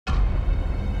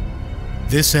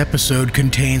This episode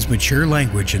contains mature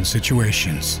language and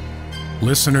situations.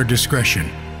 Listener discretion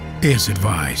is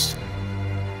advised.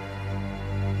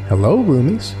 Hello,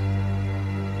 roomies.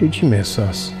 Did you miss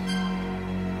us?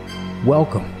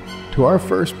 Welcome to our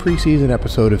first preseason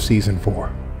episode of Season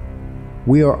 4.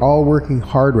 We are all working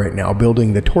hard right now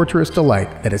building the torturous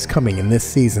delight that is coming in this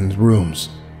season's rooms.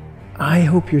 I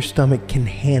hope your stomach can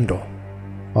handle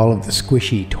all of the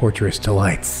squishy, torturous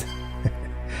delights. But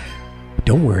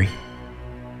don't worry.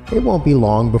 It won't be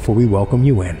long before we welcome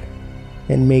you in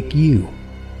and make you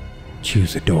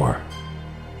choose a door.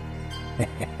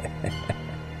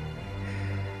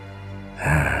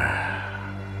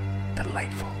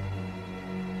 Delightful.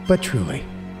 But truly,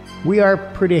 we are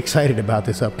pretty excited about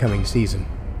this upcoming season.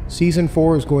 Season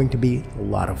 4 is going to be a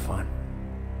lot of fun.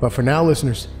 But for now,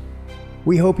 listeners,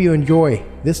 we hope you enjoy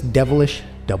this devilish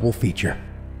double feature.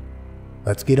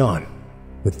 Let's get on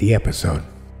with the episode.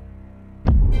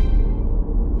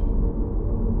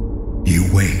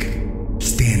 You wake,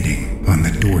 standing on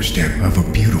the doorstep of a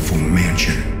beautiful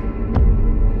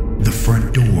mansion. The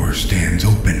front door stands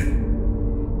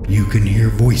open. You can hear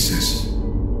voices,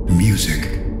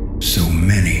 music, so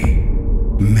many,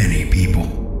 many people.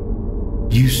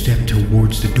 You step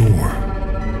towards the door.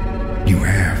 You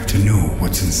have to know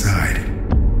what's inside.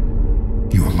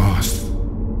 You're lost.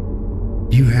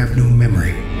 You have no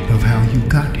memory of how you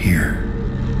got here.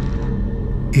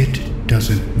 It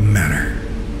doesn't matter.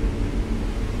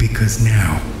 Because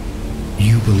now,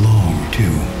 you belong to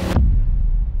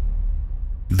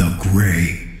the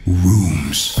Grey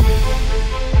Rooms.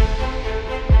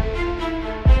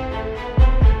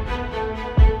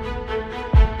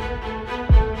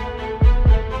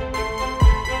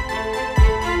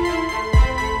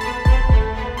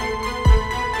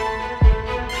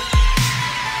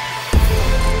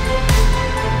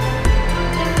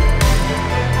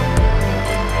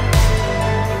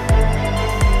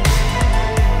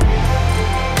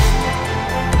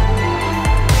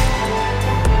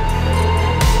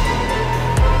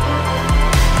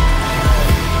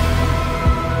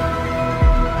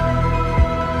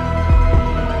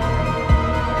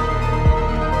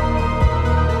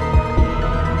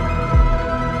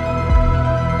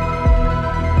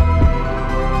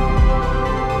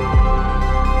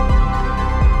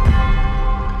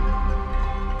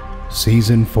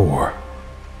 Season 4,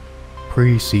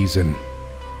 Pre-Season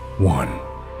 1.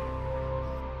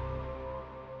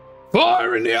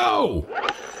 Fire in the hole!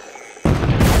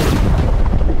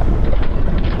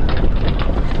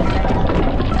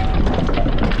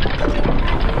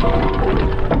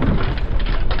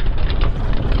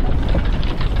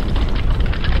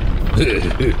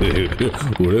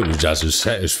 Well, it was just as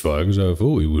satisfying as I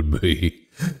thought it would be.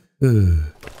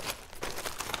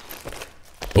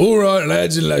 All right,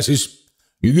 lads and lasses,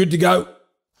 you good to go?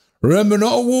 Remember,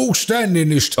 not a wall standing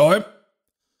this time.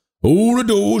 All the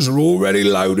doors are already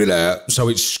loaded out, so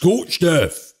it's scorched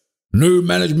earth. New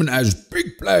management has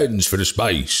big plans for the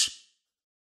space.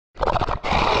 You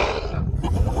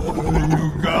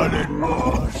got it,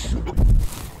 boss.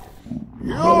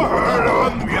 You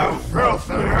heard them, you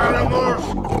filthy animals.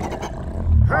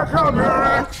 Pick up your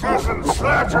axes and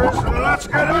sledges and let's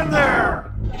get in there.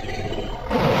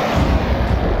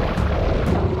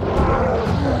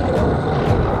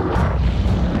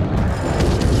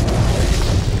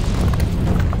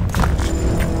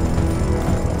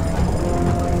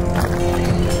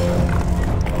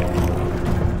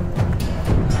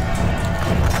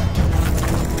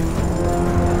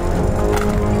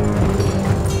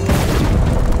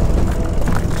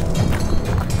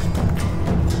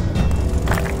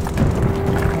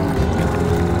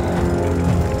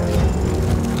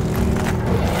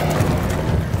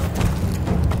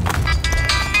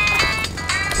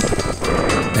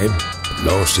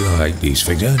 I hate these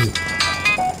things, don't you?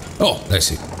 Oh,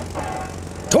 that's it.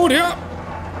 Todd here!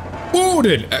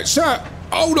 Warden! Sir,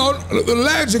 hold on. Look, the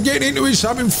lads are getting into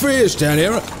something fierce down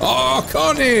here. Oh, I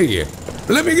can't hear you.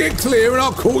 Let me get clear and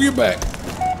I'll call you back.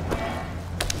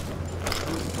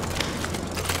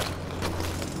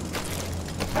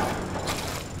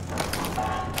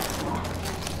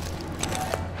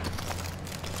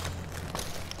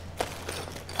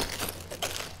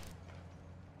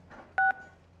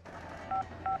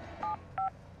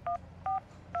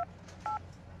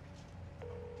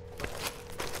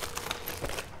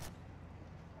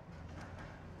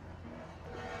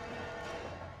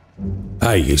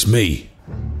 Hey, it's me.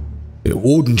 The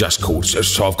Warden just called,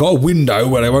 so I've got a window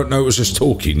where they won't notice us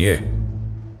talking, yeah.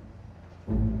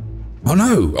 I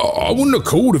know. I wouldn't have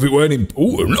called if it weren't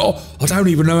important. I don't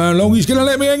even know how long he's going to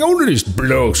let me hang on to this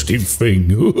blasted thing.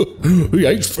 He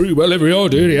hates pretty well every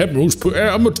idea the Admiral's put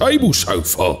out on my table so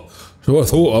far. So I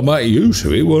thought I'd make use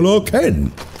of it while I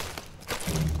can.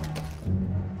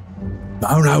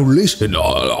 No, listen,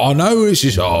 I know this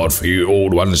is hard for you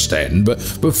all to understand, but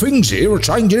things here are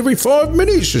changing every 5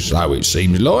 minutes or so, it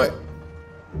seems like.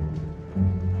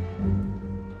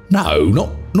 No,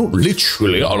 not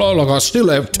literally. Like I still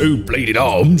have 2 bleeding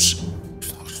arms.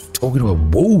 I'm talking to a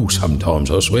wall sometimes,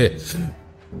 I swear.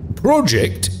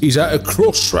 Project is at a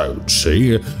crossroads,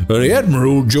 see? The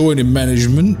Admiral joining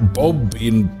management, Bob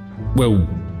in, well,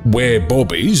 where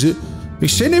Bob is, he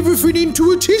sent everything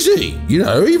into a tizzy. You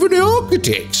know, even the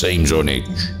architect seems on edge.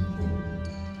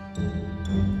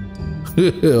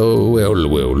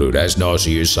 well, look, that's nice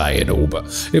of you saying all, but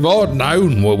if I'd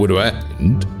known what would have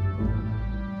happened...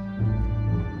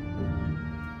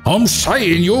 I'm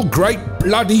saying your great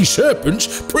bloody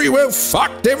serpents pretty well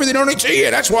fucked everything on its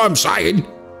ear, that's what I'm saying.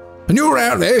 And you're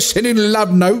out there sending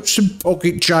love notes and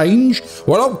pocket change,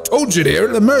 while old Todd's in here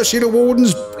at the mercy of the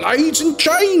Warden's blades and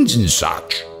chains and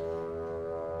such.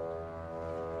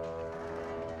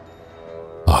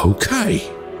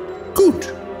 Okay, good.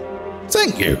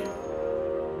 Thank you.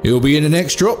 You'll be in the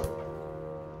next drop?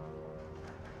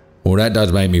 Well, that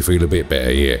does make me feel a bit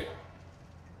better, yeah.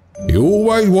 You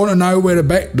always want to know where the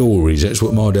back door is, that's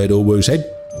what my dad always said.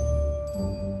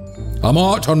 I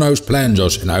marked on those plans I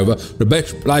sent over the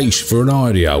best place for an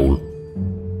hidey hole.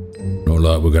 Not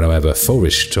like we're going to have a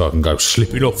forest I can go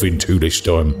slipping off into this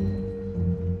time.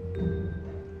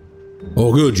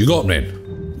 Oh good, you got them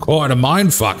then. Quite a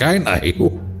mindfuck, ain't they?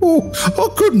 Oh, I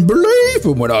couldn't believe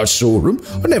them when I saw them.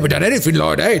 I've never done anything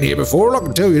like that in here before, I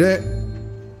can tell you that.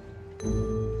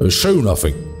 Soon, I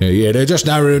think. Yeah, they're just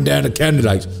narrowing down the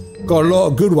candidates. Got a lot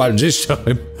of good ones this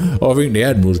time. I think the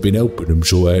Admiral's been helping them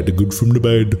sort out the good from the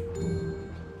bad.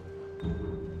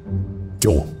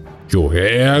 Sure.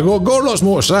 Yeah, I've got lots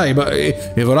more to say, but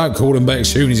if I don't call him back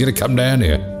soon, he's going to come down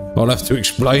here. I'll have to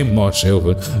explain myself,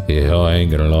 and yeah, I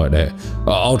ain't going to like that.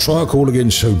 I'll try a call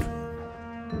again soon.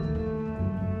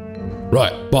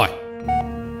 Right, bye.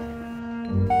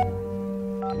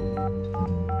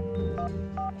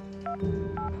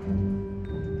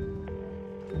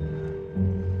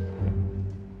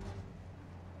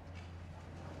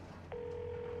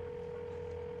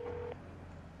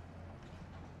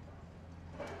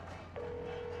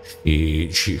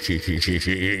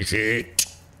 Shit.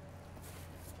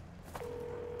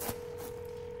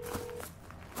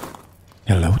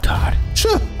 Hello, Todd.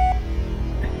 Sure.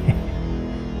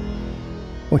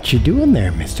 What you doing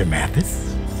there, Mr.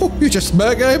 Mathis? Oh, you just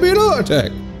about gave me a heart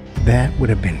attack. That would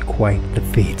have been quite the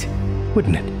feat,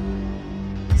 wouldn't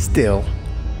it? Still,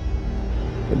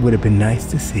 it would have been nice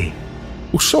to see.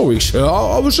 Well, sorry, sir.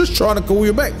 I was just trying to call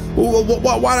you back. One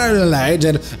of the lads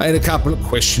had a couple of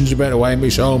questions about the way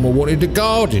Miss Alma wanted the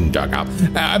garden dug up.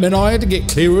 I mean, I had to get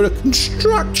clear of the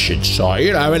construction site,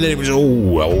 you know, and then it was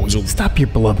all... Stop your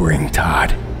blubbering,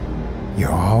 Todd.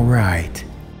 You're all right.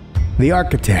 The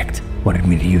architect wanted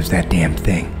me to use that damn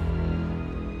thing.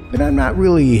 But I'm not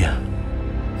really a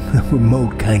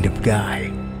remote kind of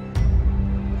guy.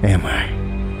 Am I?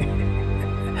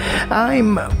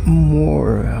 I'm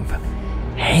more of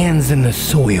hands in the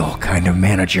soil kind of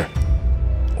manager.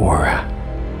 Or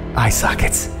eye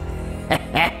sockets.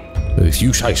 If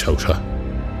you say so, sir.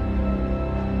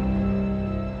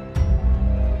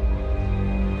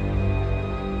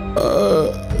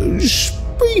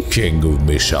 Speaking of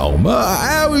Miss Alma,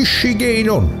 how is she getting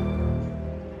on?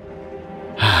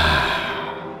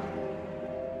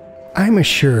 I'm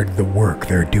assured the work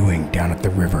they're doing down at the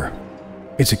river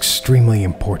is extremely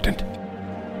important.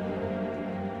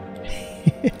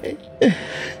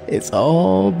 It's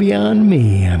all beyond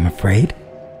me, I'm afraid.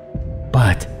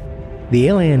 But the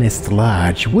Alienist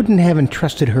Lodge wouldn't have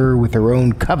entrusted her with her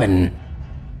own coven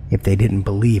if they didn't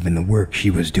believe in the work she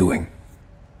was doing.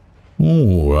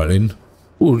 All right then.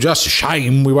 Well, just a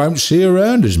shame we won't see her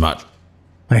around as much.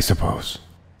 I suppose.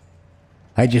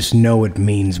 I just know it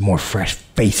means more fresh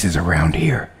faces around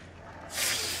here.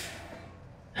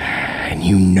 And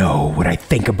you know what I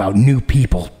think about new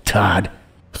people, Todd.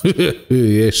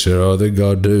 Yes, sir, I think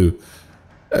I do.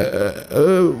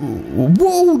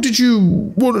 What did you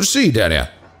want to see down here?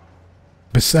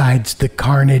 Besides the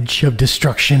carnage of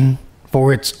destruction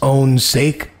for its own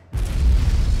sake?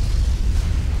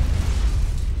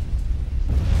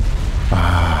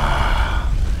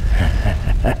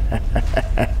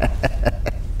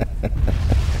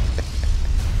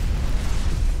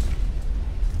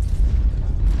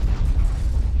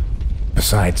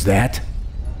 Besides that,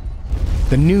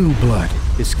 the new blood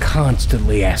is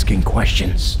constantly asking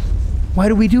questions. Why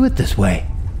do we do it this way?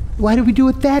 Why do we do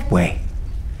it that way?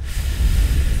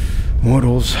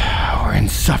 Mortals are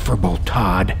insufferable,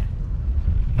 Todd.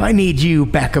 I need you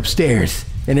back upstairs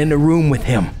and in a room with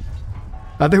him.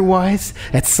 Otherwise,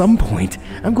 at some point,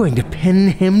 I'm going to pin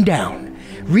him down,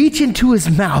 reach into his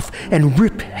mouth, and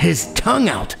rip his tongue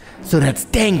out so that's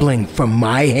dangling from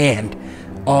my hand.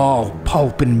 All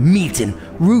pulp and meat and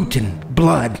root and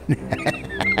blood.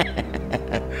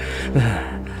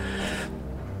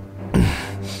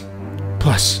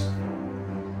 Plus,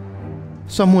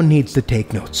 someone needs to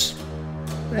take notes.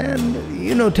 And,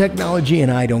 you know, technology and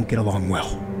I don't get along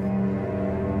well.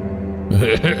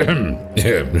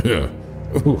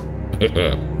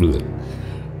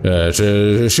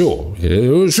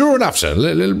 Sure enough, sir.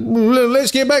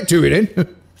 Let's get back to it,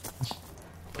 then.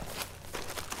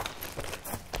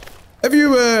 Have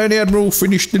you and the Admiral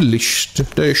finished the list,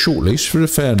 the shortlist for the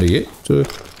founder yet? Or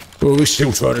are we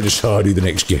still trying to decide who the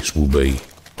next guest will be?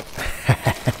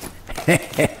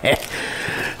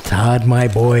 Todd, my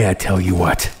boy, I tell you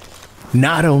what.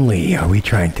 Not only are we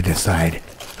trying to decide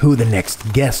who the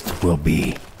next guest will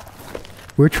be,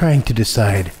 we're trying to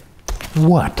decide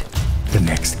what the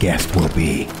next guest will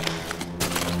be.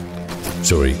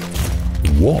 Sorry,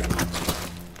 what?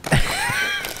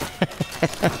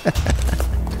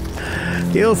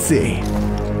 You'll see.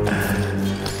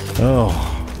 Oh,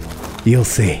 you'll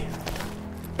see.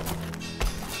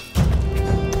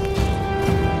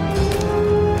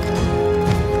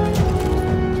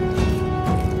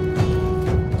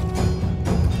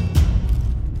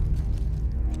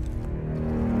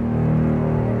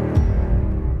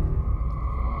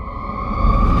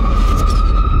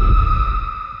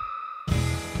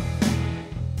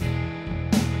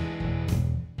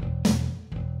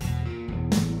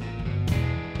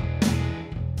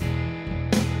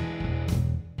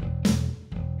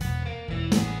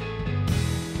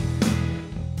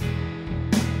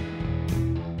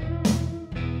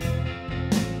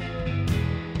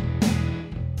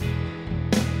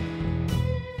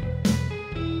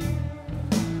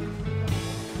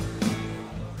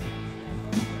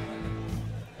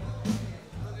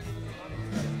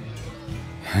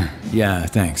 Yeah,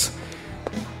 thanks.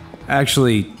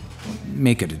 Actually,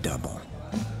 make it a double.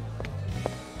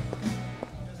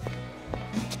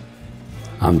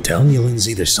 I'm telling you,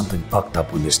 Lindsey, there's something fucked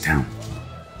up with this town.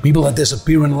 People are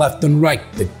disappearing left and right.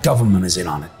 The government is in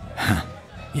on it.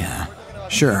 Yeah,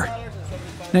 sure.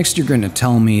 Next you're going to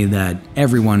tell me that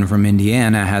everyone from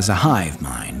Indiana has a hive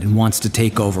mind and wants to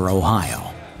take over Ohio.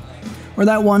 Or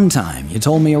that one time you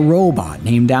told me a robot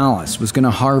named Alice was going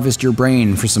to harvest your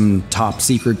brain for some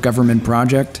top-secret government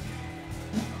project.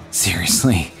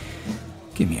 Seriously,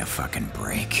 give me a fucking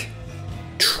break.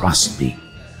 Trust me,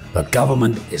 the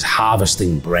government is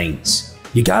harvesting brains.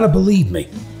 You gotta believe me.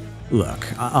 Look,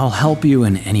 I'll help you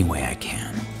in any way I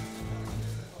can.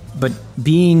 But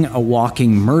being a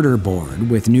walking murder board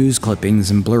with news clippings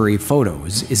and blurry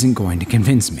photos isn't going to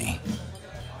convince me.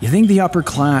 You think the upper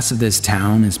class of this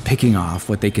town is picking off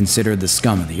what they consider the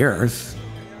scum of the earth?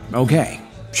 Okay,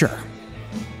 sure.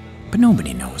 But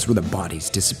nobody knows where the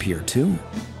bodies disappear to.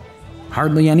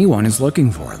 Hardly anyone is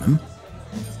looking for them.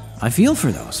 I feel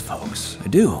for those folks, I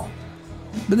do.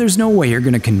 But there's no way you're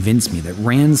gonna convince me that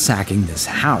ransacking this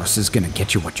house is gonna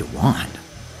get you what you want.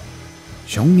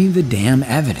 Show me the damn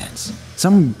evidence.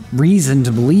 Some reason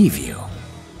to believe you.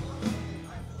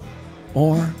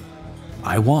 Or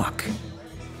I walk.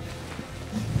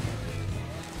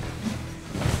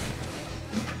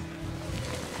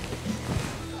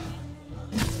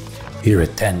 Here are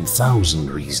 10,000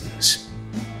 reasons.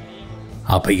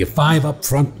 I'll pay you 5 up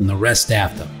front and the rest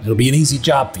after. It'll be an easy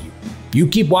job for you. You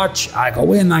keep watch, I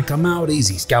go in, I come out,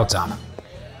 easy, scouts on it.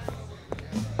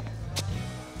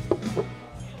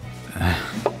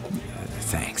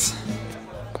 Thanks.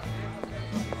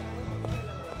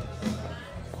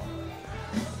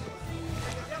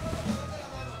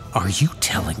 Are you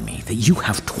telling me that you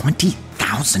have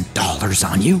 $20,000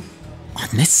 on you? On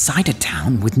this side of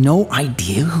town with no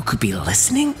idea who could be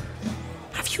listening?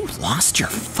 Have you lost your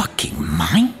fucking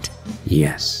mind?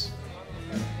 Yes.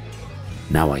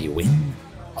 Now are you in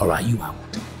or are you out?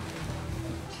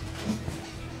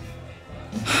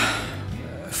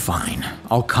 Fine,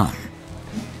 I'll come.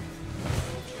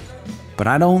 But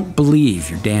I don't believe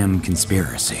your damn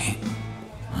conspiracy.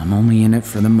 I'm only in it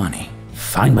for the money.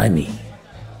 Fine by me.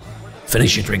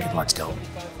 Finish your drink and let's go.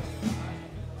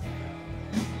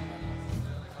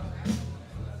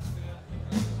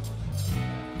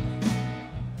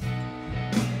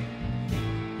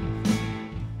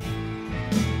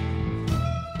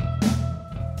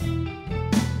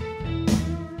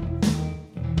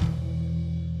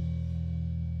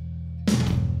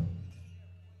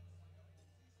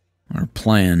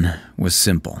 plan was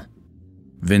simple.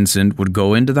 Vincent would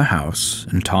go into the house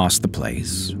and toss the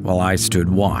place while I stood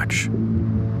watch.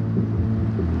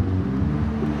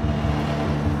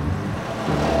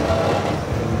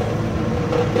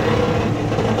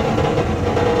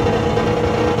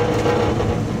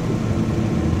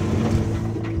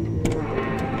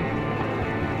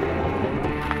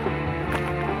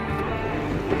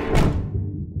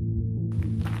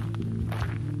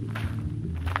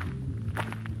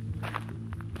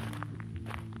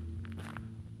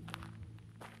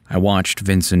 I watched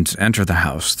Vincent enter the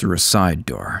house through a side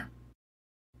door.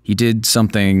 He did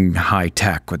something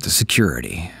high-tech with the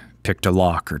security, picked a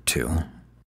lock or two.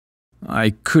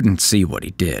 I couldn't see what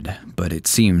he did, but it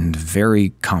seemed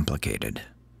very complicated.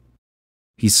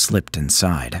 He slipped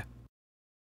inside.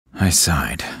 I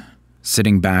sighed,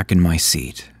 sitting back in my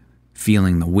seat,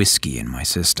 feeling the whiskey in my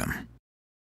system.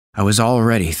 I was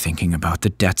already thinking about the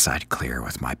debts I'd clear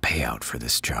with my payout for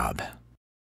this job.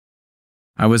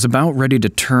 I was about ready to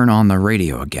turn on the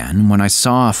radio again when I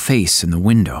saw a face in the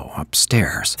window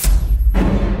upstairs.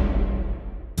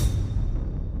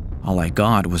 All I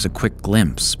got was a quick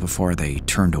glimpse before they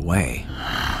turned away.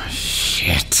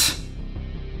 Shit.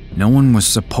 No one was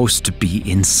supposed to be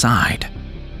inside,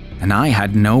 and I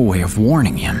had no way of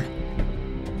warning him.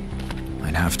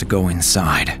 I'd have to go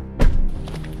inside.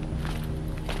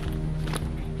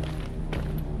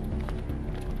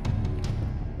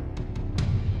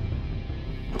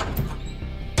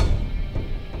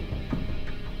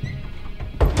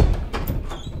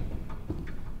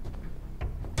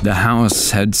 The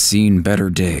house had seen better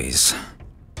days.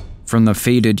 From the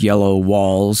faded yellow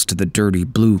walls to the dirty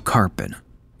blue carpet,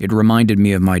 it reminded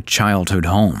me of my childhood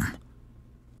home.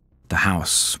 The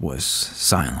house was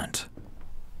silent.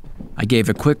 I gave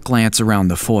a quick glance around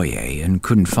the foyer and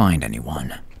couldn't find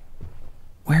anyone.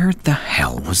 Where the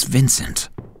hell was Vincent?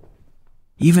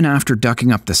 Even after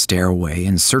ducking up the stairway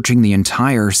and searching the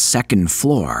entire second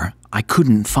floor, I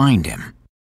couldn't find him.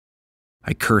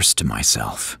 I cursed to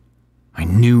myself. I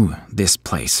knew this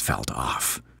place felt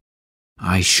off.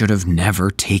 I should have never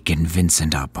taken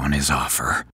Vincent up on his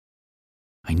offer.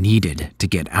 I needed to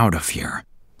get out of here,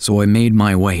 so I made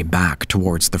my way back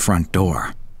towards the front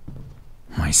door.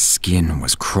 My skin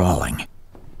was crawling.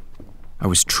 I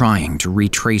was trying to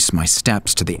retrace my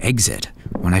steps to the exit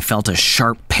when I felt a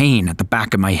sharp pain at the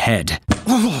back of my head.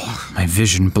 My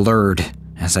vision blurred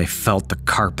as I felt the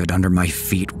carpet under my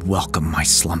feet welcome my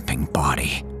slumping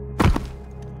body.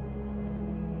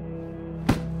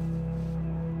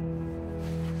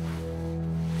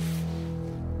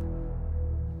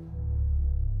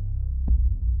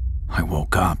 I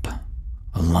woke up,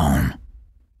 alone,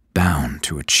 bound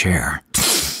to a chair.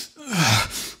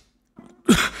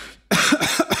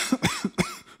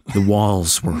 The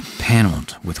walls were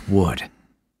paneled with wood.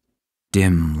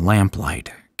 Dim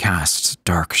lamplight cast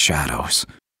dark shadows.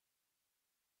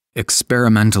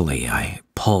 Experimentally, I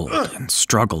pulled and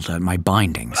struggled at my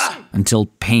bindings until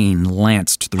pain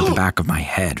lanced through the back of my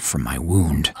head from my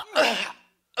wound.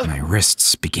 My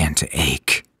wrists began to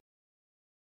ache.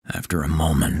 After a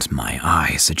moment, my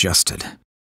eyes adjusted.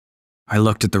 I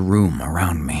looked at the room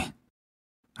around me.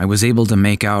 I was able to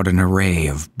make out an array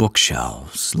of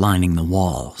bookshelves lining the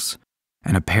walls,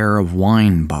 and a pair of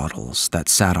wine bottles that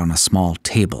sat on a small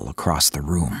table across the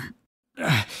room.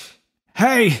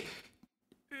 Hey!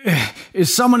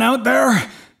 Is someone out there?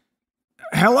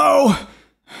 Hello?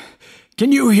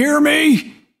 Can you hear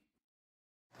me?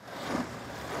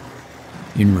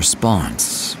 In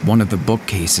response, one of the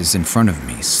bookcases in front of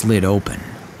me slid open.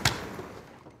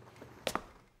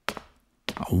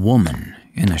 A woman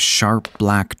in a sharp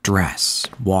black dress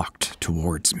walked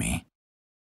towards me.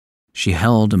 She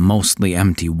held a mostly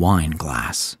empty wine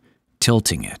glass,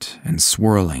 tilting it and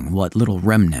swirling what little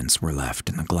remnants were left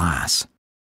in the glass.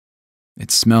 It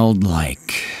smelled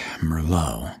like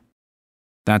Merlot.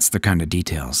 That's the kind of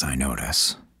details I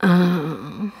notice.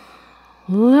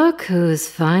 Look who's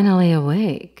finally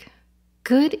awake.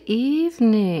 Good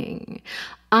evening.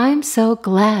 I'm so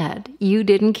glad you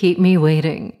didn't keep me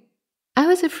waiting. I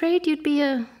was afraid you'd be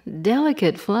a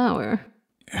delicate flower.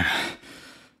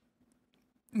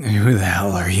 Who the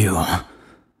hell are you?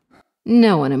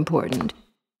 No one important.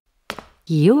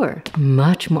 You're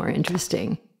much more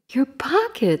interesting. Your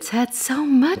pockets had so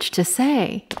much to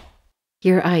say.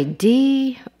 Your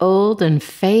ID, old and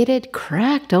faded,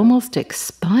 cracked, almost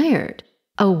expired.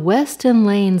 A Weston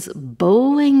Lane's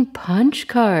bowling punch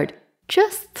card.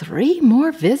 Just 3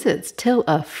 more visits till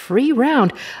a free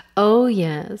round. Oh,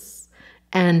 yes.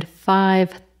 And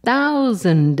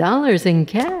 $5,000 in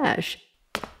cash.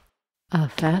 A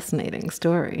fascinating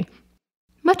story.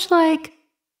 Much like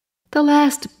the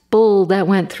last bull that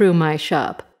went through my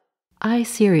shop. I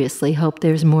seriously hope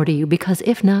there's more to you, because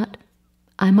if not,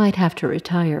 I might have to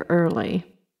retire early.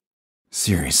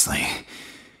 Seriously,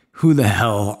 who the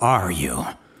hell are you?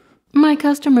 My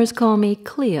customers call me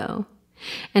Cleo.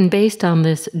 And based on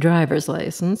this driver's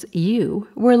license, you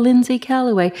were Lindsey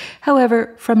Calloway.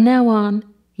 However, from now on,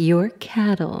 you're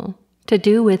cattle, to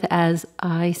do with as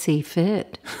I see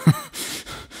fit.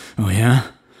 Oh, yeah?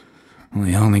 Well,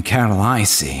 the only cattle I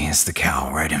see is the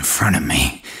cow right in front of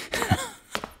me.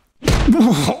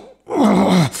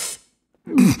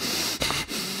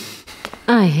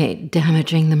 I hate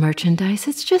damaging the merchandise.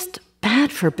 It's just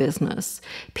bad for business.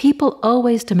 People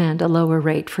always demand a lower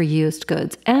rate for used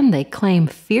goods, and they claim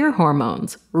fear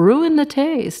hormones ruin the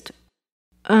taste.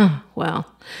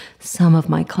 Well, some of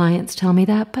my clients tell me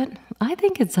that, but I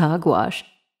think it's hogwash.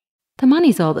 The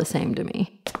money's all the same to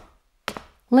me.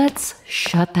 Let's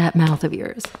shut that mouth of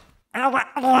yours.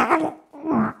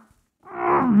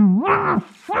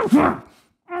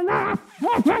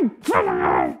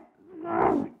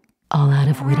 All out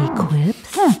of witty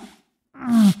quips?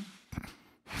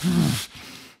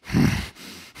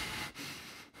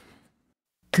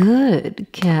 Good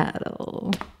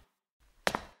cattle.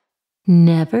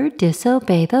 Never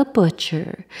disobey the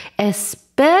butcher,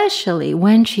 especially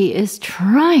when she is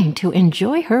trying to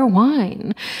enjoy her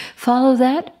wine. Follow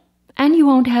that, and you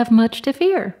won't have much to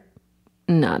fear.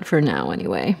 Not for now,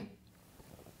 anyway.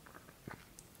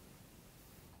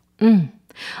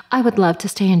 I would love to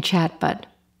stay and chat, but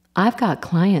I've got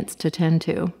clients to tend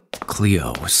to.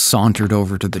 Cleo sauntered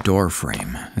over to the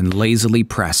doorframe and lazily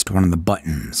pressed one of the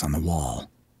buttons on the wall.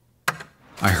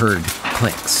 I heard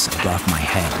clicks above my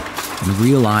head and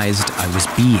realized I was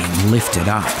being lifted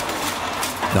up.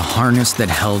 The harness that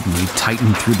held me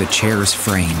tightened through the chair's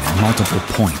frame at multiple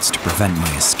points to prevent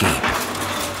my escape.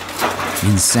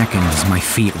 In seconds, my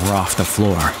feet were off the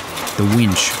floor, the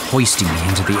winch hoisting me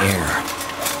into the air.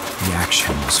 The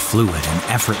action was fluid and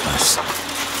effortless.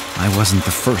 I wasn't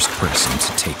the first person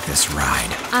to take this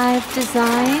ride. I've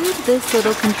designed this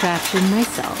little contraption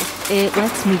myself. It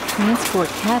lets me transport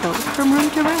cattle from room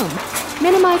to room.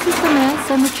 Minimizes the mess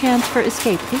and the chance for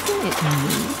escape. Isn't it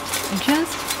neat?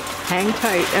 Just hang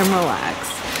tight and relax.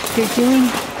 You're doing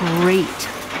great.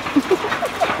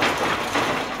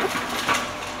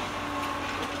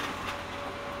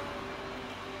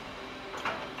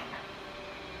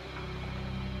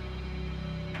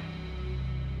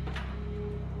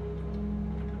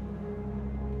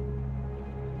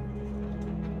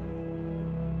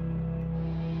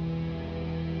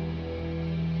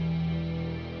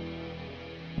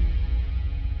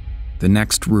 The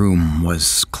next room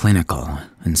was clinical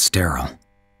and sterile.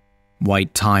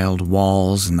 White-tiled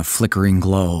walls and the flickering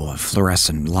glow of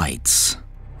fluorescent lights.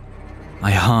 I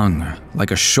hung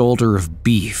like a shoulder of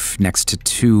beef next to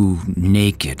two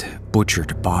naked,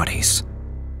 butchered bodies.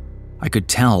 I could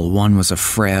tell one was a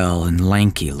frail and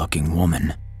lanky-looking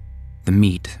woman, the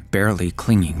meat barely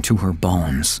clinging to her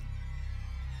bones.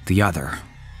 The other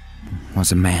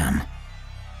was a man,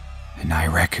 and I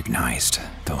recognized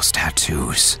those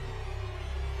tattoos.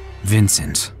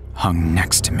 Vincent hung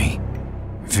next to me,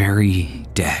 very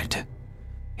dead,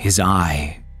 his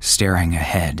eye staring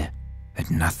ahead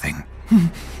at nothing.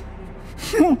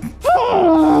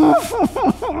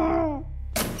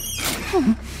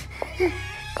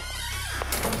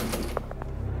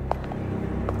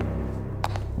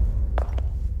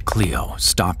 Cleo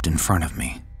stopped in front of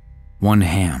me, one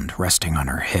hand resting on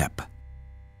her hip.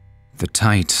 The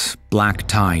tight,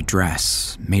 black-tie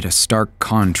dress made a stark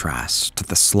contrast to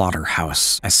the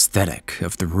slaughterhouse aesthetic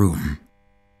of the room.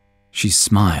 She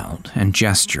smiled and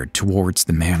gestured towards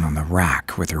the man on the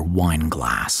rack with her wine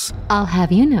glass. I'll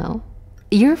have you know,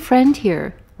 your friend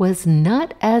here was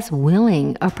not as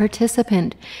willing a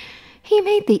participant. He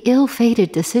made the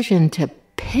ill-fated decision to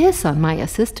piss on my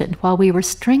assistant while we were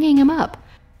stringing him up.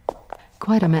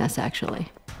 Quite a mess,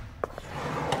 actually.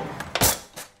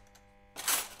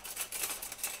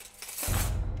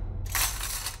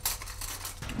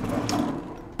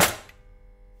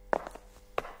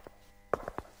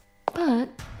 But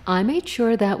I made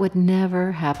sure that would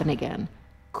never happen again.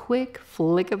 Quick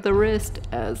flick of the wrist,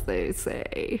 as they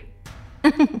say.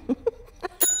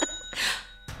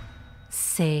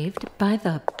 Saved by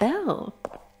the bell.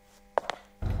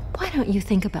 Why don't you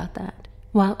think about that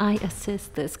while I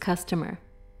assist this customer?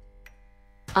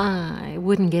 I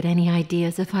wouldn't get any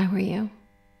ideas if I were you,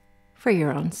 for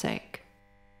your own sake.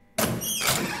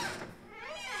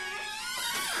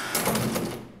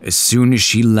 As soon as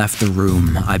she left the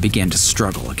room, I began to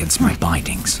struggle against my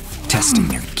bindings, testing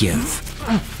their give.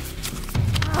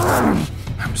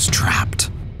 I was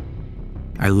trapped.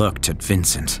 I looked at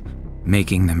Vincent,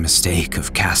 making the mistake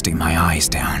of casting my eyes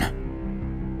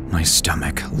down. My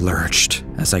stomach lurched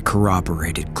as I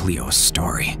corroborated Cleo's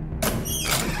story.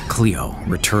 Cleo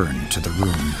returned to the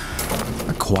room.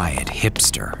 A quiet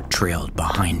hipster trailed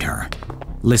behind her,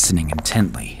 listening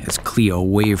intently as Cleo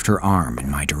waved her arm in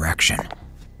my direction.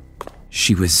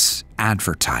 She was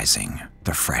advertising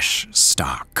the fresh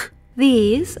stock.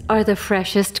 These are the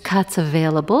freshest cuts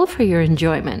available for your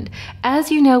enjoyment.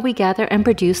 As you know, we gather and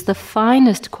produce the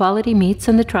finest quality meats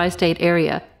in the tri-state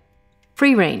area.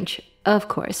 Free range, of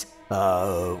course.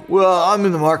 Well, I'm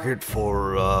in the market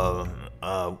for,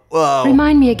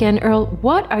 Remind me again, Earl,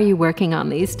 what are you working on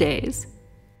these days?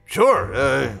 Sure,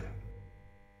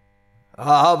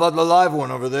 how about the live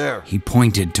one over there? He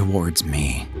pointed towards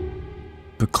me,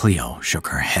 but Cleo shook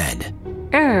her head.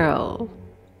 Earl,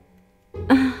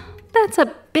 that's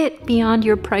a bit beyond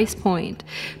your price point.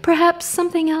 Perhaps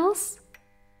something else?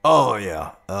 Oh,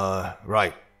 yeah,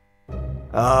 right.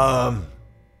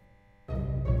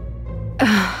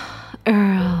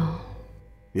 Earl.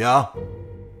 Yeah?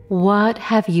 What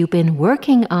have you been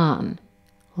working on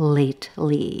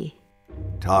lately?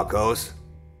 Tacos.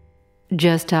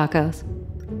 Just tacos?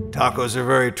 Tacos are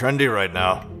very trendy right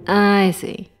now. I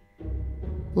see.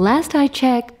 Last I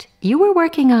checked, you were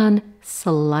working on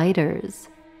sliders.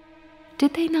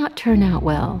 Did they not turn out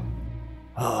well?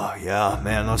 Oh, yeah,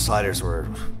 man, those sliders were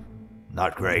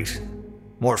not great.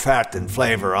 More fat than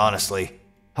flavor, honestly.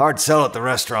 Hard sell at the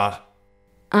restaurant.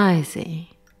 I see.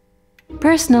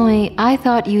 Personally, I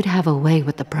thought you'd have a way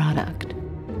with the product.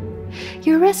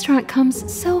 Your restaurant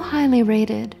comes so highly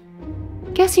rated.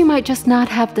 Guess you might just not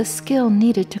have the skill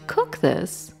needed to cook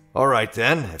this. All right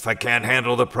then, if I can't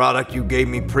handle the product you gave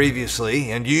me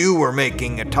previously and you were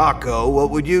making a taco, what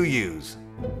would you use?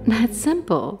 That's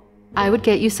simple. I would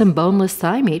get you some boneless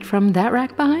thigh meat from that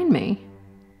rack behind me.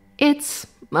 It's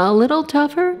a little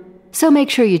tougher, so make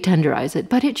sure you tenderize it,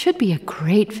 but it should be a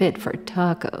great fit for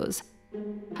tacos.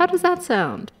 How does that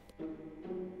sound?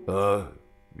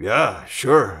 Yeah,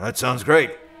 sure, that sounds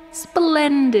great.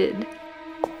 Splendid.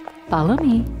 Follow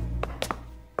me.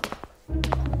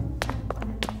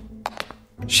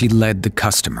 She led the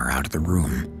customer out of the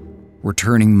room,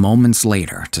 returning moments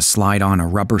later to slide on a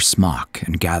rubber smock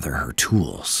and gather her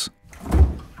tools.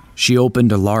 She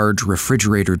opened a large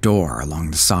refrigerator door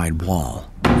along the side wall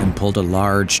and pulled a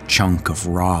large chunk of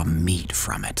raw meat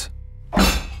from it.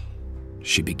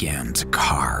 She began to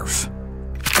carve.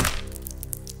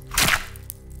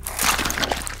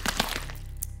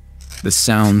 The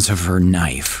sounds of her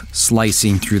knife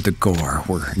slicing through the gore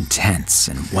were intense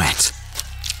and wet.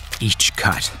 Each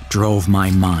cut drove my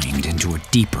mind into a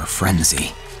deeper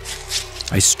frenzy.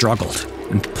 I struggled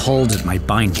and pulled at my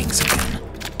bindings again,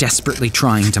 desperately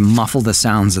trying to muffle the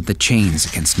sounds of the chains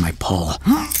against my pull.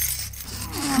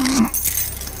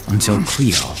 Until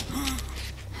Cleo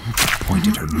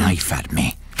pointed her knife at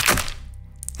me.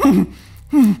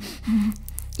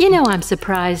 You know, I'm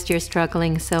surprised you're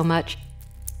struggling so much.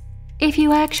 If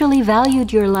you actually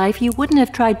valued your life, you wouldn't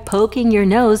have tried poking your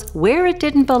nose where it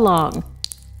didn't belong.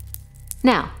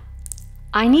 Now,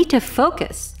 I need to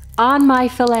focus on my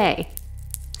fillet.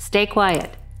 Stay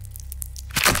quiet.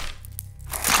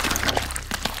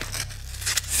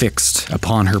 Fixed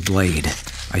upon her blade,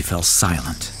 I fell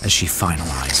silent as she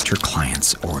finalized her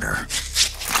client's order.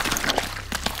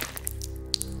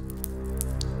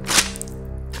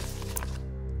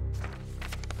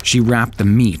 She wrapped the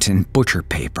meat in butcher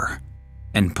paper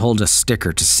and pulled a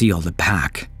sticker to seal the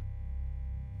pack.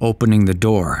 Opening the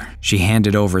door, she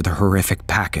handed over the horrific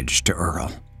package to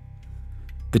Earl.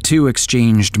 The two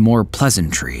exchanged more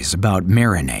pleasantries about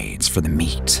marinades for the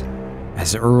meat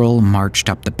as Earl marched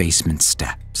up the basement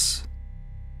steps.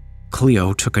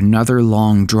 Cleo took another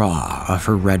long draw of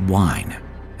her red wine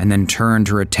and then turned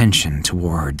her attention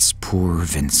towards poor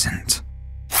Vincent.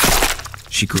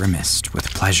 She grimaced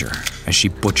with pleasure as she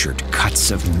butchered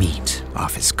cuts of meat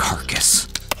off his carcass.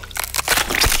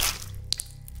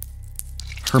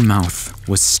 Her mouth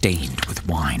was stained with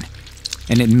wine,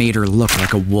 and it made her look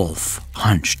like a wolf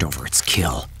hunched over its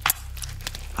kill.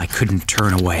 I couldn't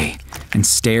turn away and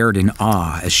stared in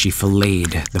awe as she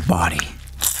filleted the body,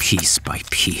 piece by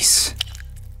piece.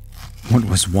 What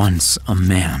was once a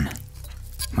man,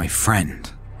 my friend,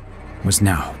 was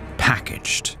now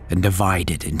packaged and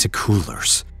divided into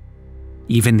coolers.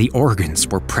 Even the organs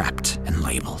were prepped and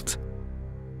labeled.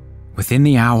 Within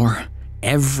the hour,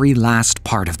 every last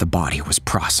part of the body was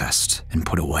processed and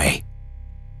put away.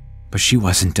 But she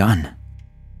wasn't done.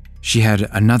 She had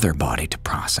another body to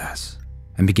process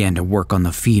and began to work on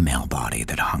the female body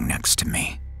that hung next to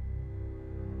me.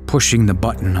 Pushing the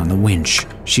button on the winch,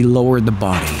 she lowered the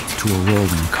body to a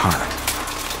rolling cart.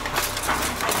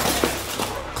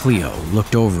 Cleo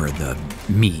looked over the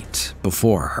meat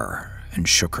before her and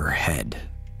shook her head.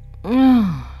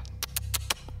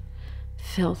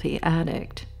 Filthy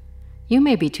addict. You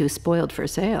may be too spoiled for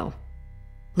sale.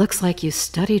 Looks like you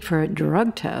studied for a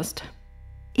drug test.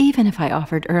 Even if I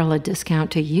offered Earl a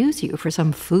discount to use you for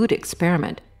some food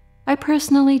experiment, I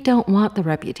personally don't want the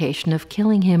reputation of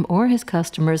killing him or his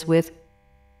customers with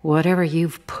whatever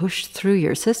you've pushed through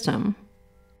your system.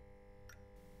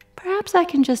 Perhaps I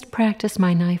can just practice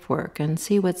my knife work and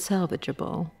see what's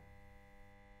salvageable.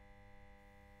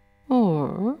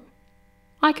 Or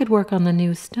I could work on the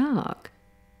new stock.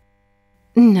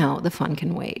 No, the fun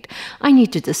can wait. I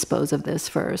need to dispose of this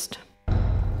first.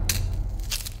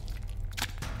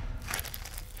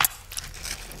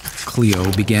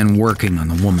 Cleo began working on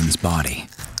the woman's body.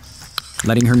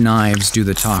 Letting her knives do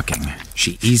the talking,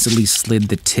 she easily slid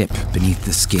the tip beneath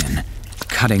the skin,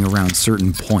 cutting around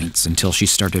certain points until she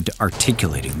started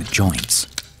articulating the joints.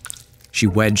 She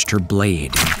wedged her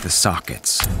blade into the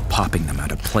sockets, popping them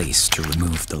out of place to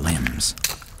remove the limbs.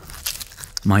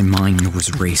 My mind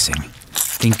was racing,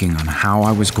 thinking on how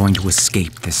I was going to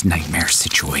escape this nightmare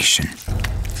situation.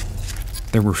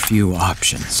 There were few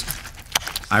options.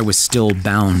 I was still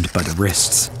bound by the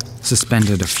wrists,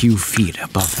 suspended a few feet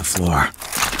above the floor.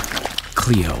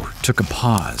 Cleo took a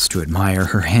pause to admire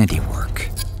her handiwork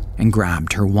and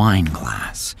grabbed her wine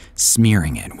glass,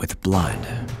 smearing it with blood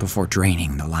before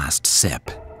draining the last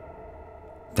sip.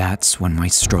 That's when my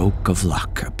stroke of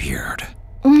luck appeared.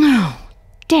 No,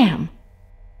 damn.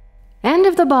 End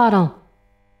of the bottle.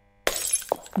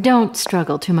 Don't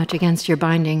struggle too much against your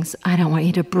bindings. I don't want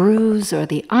you to bruise or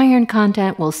the iron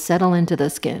content will settle into the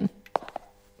skin.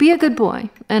 Be a good boy,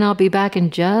 and I'll be back in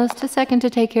just a second to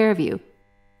take care of you.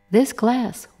 This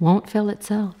glass won't fill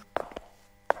itself.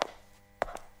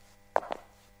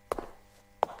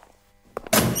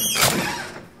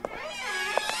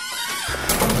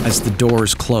 As the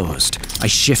doors closed, I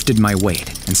shifted my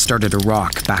weight and started to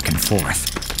rock back and forth.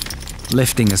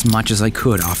 Lifting as much as I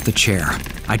could off the chair,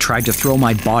 I tried to throw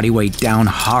my body weight down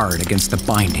hard against the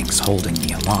bindings holding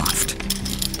me aloft.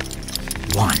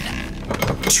 1,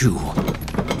 2,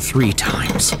 3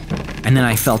 times, and then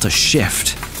I felt a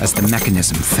shift as the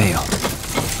mechanism failed.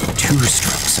 2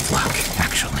 strokes of luck,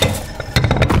 actually.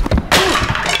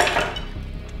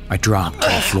 I dropped to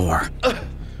the floor.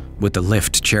 With the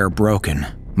lift chair broken,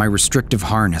 my restrictive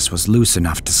harness was loose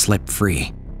enough to slip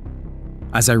free.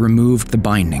 As I removed the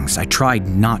bindings, I tried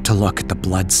not to look at the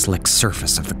blood-slick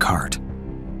surface of the cart.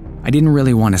 I didn't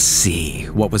really want to see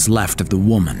what was left of the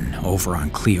woman over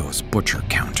on Cleo's butcher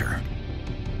counter.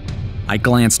 I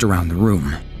glanced around the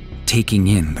room, taking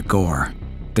in the gore,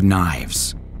 the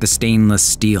knives, the stainless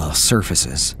steel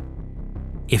surfaces.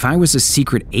 If I was a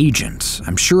secret agent,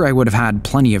 I'm sure I would have had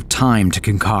plenty of time to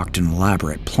concoct an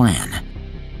elaborate plan.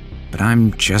 But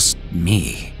I'm just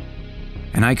me.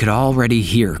 And I could already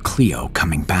hear Cleo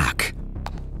coming back.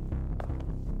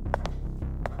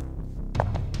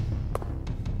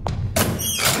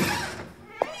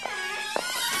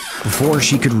 Before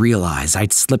she could realize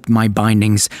I'd slipped my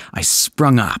bindings, I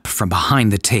sprung up from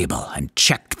behind the table and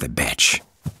checked the bitch.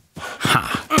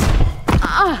 Ha!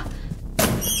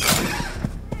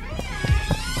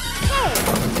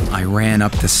 I ran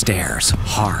up the stairs,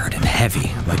 hard and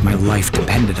heavy, like my life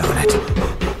depended on it.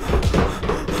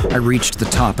 I reached the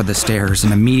top of the stairs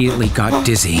and immediately got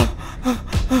dizzy.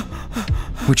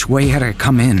 Which way had I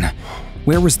come in?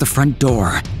 Where was the front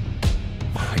door?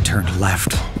 I turned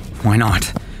left. Why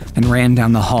not? And ran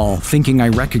down the hall, thinking I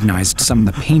recognized some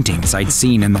of the paintings I'd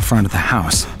seen in the front of the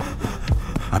house.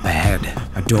 Up ahead,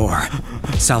 a door.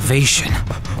 Salvation.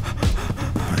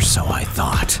 Or so I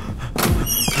thought.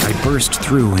 I burst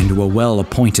through into a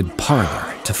well-appointed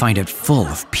parlor to find it full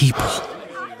of people.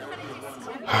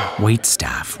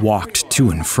 Waitstaff walked to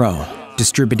and fro,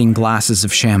 distributing glasses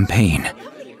of champagne.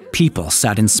 People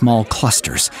sat in small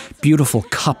clusters, beautiful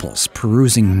couples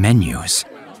perusing menus.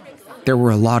 There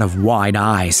were a lot of wide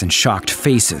eyes and shocked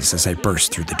faces as I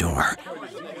burst through the door.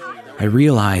 I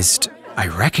realized I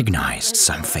recognized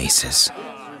some faces.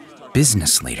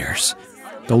 Business leaders,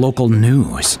 the local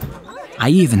news. I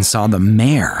even saw the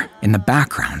mayor in the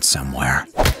background somewhere.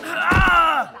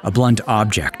 A blunt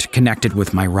object connected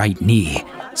with my right knee,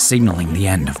 signaling the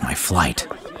end of my flight.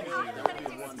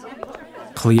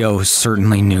 Cleo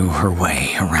certainly knew her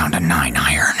way around a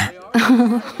 9-iron.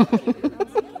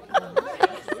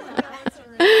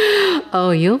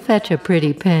 Oh, you'll fetch a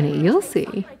pretty penny, you'll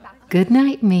see. Good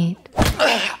night, meat.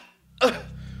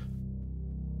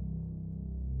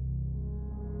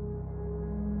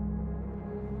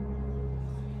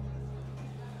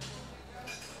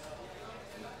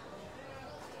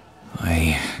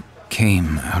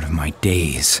 came out of my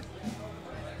daze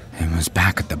and was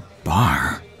back at the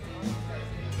bar.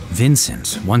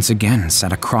 Vincent once again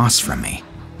sat across from me,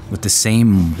 with the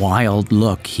same wild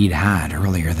look he'd had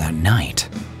earlier that night.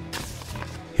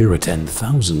 Here are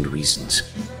 10,000 reasons.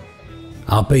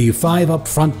 I'll pay you 5 up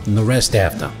front and the rest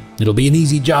after. It'll be an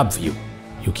easy job for you.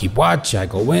 You keep watch, I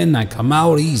go in, I come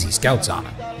out, easy, scouts on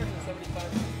it.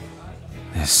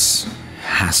 This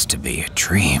has to be a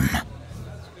dream.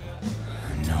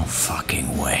 No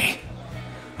fucking way.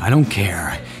 I don't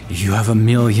care if you have $1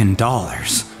 million.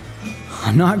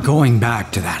 I'm not going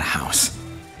back to that house.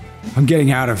 I'm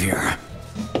getting out of here.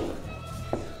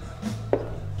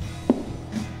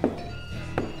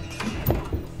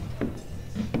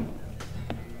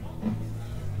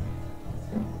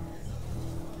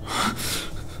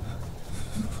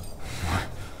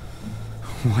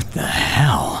 What the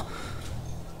hell?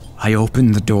 I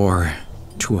opened the door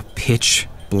to a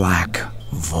pitch-black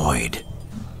void.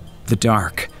 The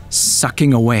dark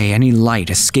sucking away any light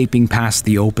escaping past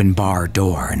the open bar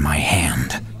door in my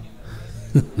hand.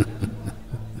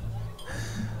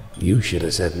 You should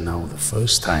have said no the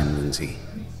first time, Lindsey.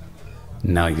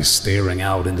 Now you're staring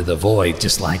out into the void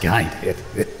just like I did.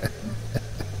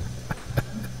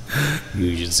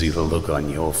 You should see the look on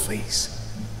your face.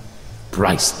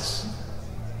 Priceless.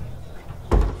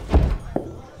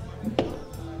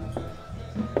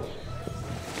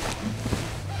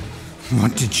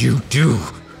 What did you do?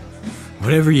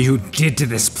 Whatever you did to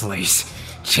this place,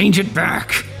 change it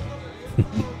back.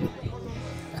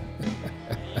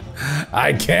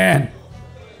 I can't.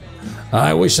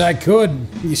 I wish I could.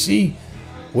 You see,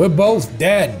 we're both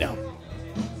dead now.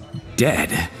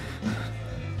 Dead?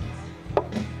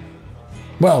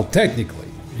 Well, technically,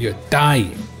 you're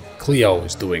dying. Cleo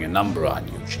is doing a number on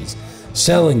you. She's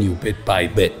selling you bit by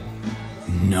bit.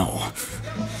 No,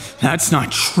 that's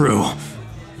not true.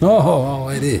 Oh,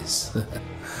 it is.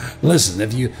 Listen,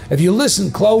 if you listen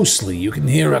closely, you can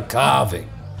hear a carving.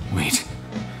 Wait,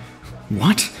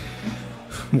 what?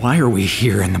 Why are we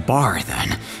here in the bar,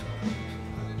 then?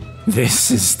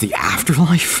 This is the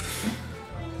afterlife?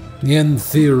 In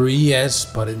theory, yes,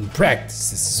 but in practice,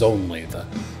 this is only the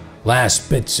last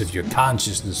bits of your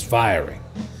consciousness firing.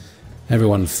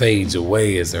 Everyone fades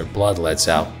away as their blood lets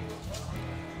out,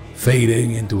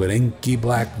 fading into an inky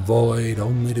black void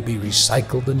only to be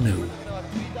recycled anew.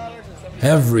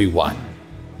 Everyone,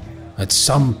 at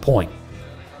some point,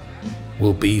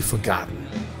 will be forgotten.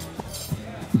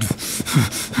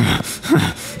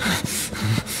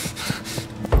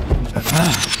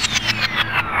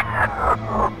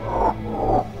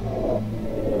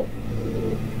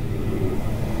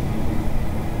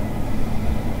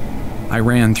 I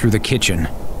ran through the kitchen,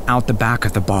 out the back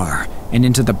of the bar, and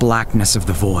into the blackness of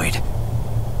the void.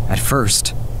 At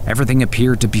first, everything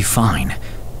appeared to be fine,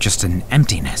 just an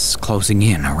emptiness closing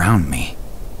in around me.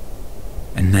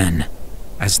 And then,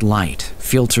 as light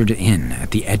filtered in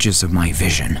at the edges of my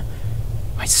vision,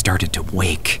 I started to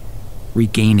wake,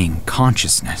 regaining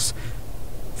consciousness,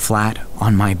 flat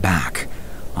on my back,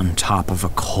 on top of a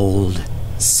cold,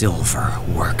 silver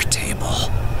work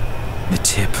table. The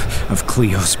tip of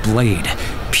Cleo's blade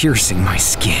piercing my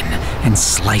skin and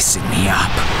slicing me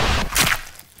up.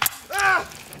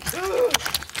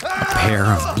 A pair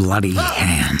of bloody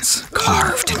hands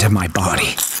carved into my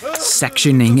body,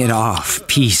 sectioning it off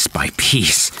piece by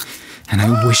piece, and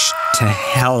I wished to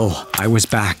hell I was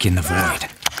back in the void.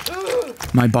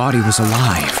 My body was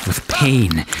alive with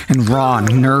pain and raw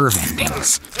nerve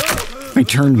endings. I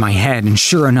turned my head, and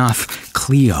sure enough,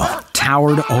 Cleo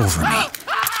towered over me,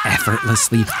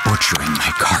 effortlessly butchering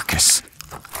my carcass.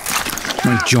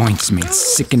 My joints made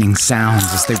sickening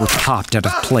sounds as they were popped out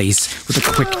of place with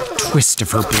a quick twist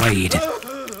of her blade.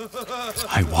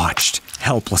 I watched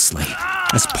helplessly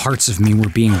as parts of me were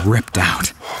being ripped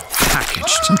out,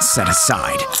 packaged and set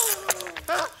aside.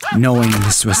 Knowing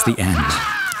this was the end,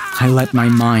 I let my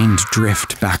mind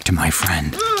drift back to my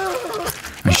friend.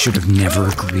 I should have never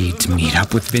agreed to meet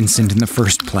up with Vincent in the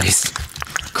first place.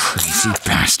 Crazy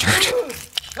bastard.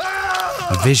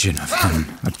 A vision of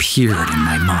him appeared in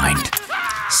my mind,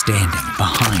 standing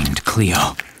behind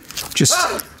Cleo, just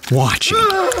watching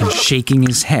and shaking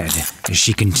his head as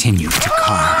she continued to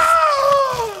carve.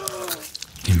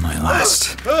 In my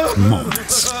last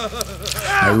moments,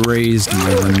 I raised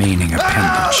my remaining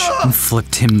appendage and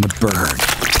flipped him the bird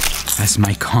as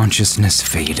my consciousness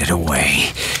faded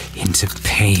away into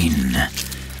pain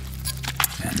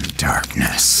and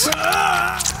darkness.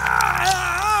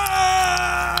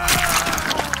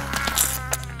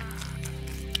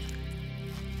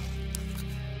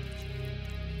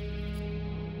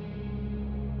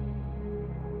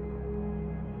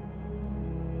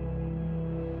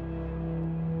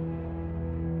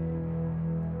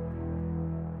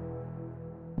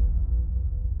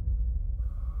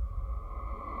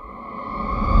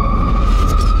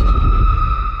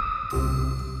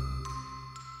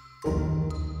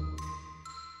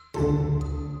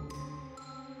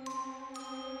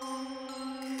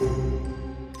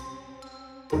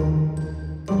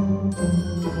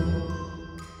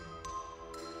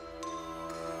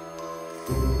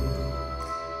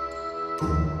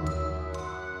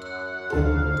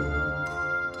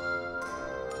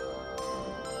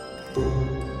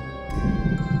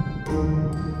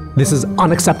 This is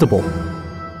unacceptable.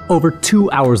 Over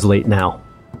 2 hours late now.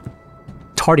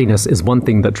 Tardiness is one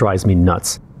thing that drives me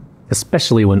nuts,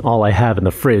 especially when all I have in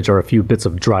the fridge are a few bits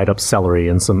of dried up celery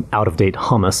and some out-of-date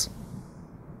hummus.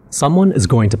 Someone is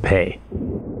going to pay.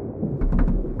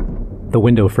 The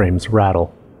window frames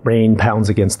rattle, rain pounds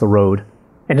against the road,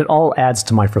 and it all adds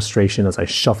to my frustration as I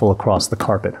shuffle across the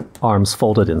carpet, arms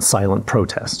folded in silent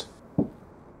protest.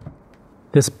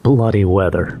 This bloody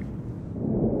weather.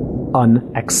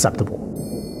 Unacceptable.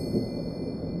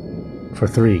 For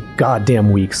 3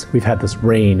 goddamn weeks, we've had this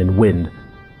rain and wind,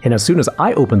 and as soon as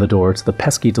I open the door to the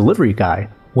pesky delivery guy,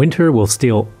 winter will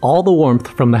steal all the warmth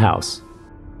from the house.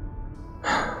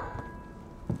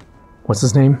 What's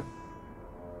his name?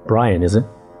 Brian, is it?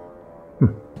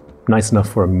 Nice enough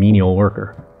for a menial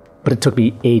worker. But it took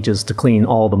me ages to clean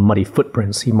all the muddy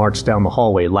footprints he marched down the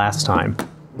hallway last time.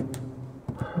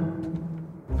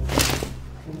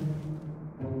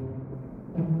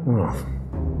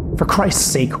 For Christ's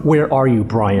sake, where are you,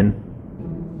 Brian?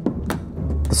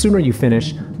 The sooner you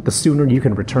finish, the sooner you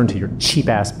can return to your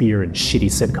cheap-ass beer and shitty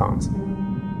sitcoms.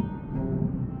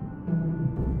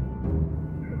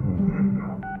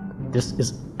 This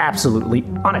is absolutely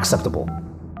unacceptable.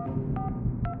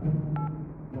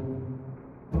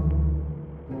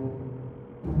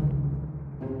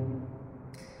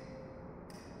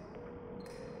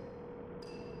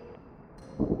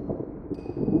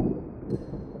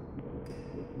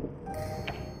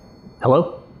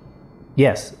 Hello?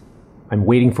 Yes, I'm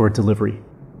waiting for a delivery.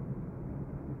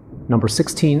 Number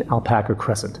 16 Alpaca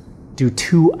Crescent, due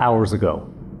 2 hours ago.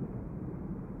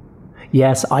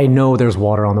 Yes, I know there's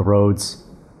water on the roads.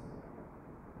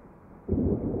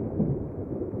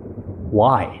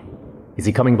 Why? Is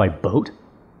he coming by boat?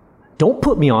 Don't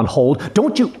put me on hold,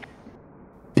 don't you...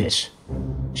 Bitch.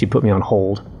 She put me on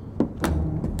hold.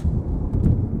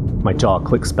 My jaw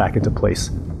clicks back into place.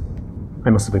 I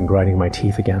must have been grinding my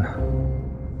teeth again.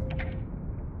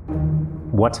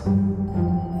 What?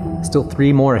 Still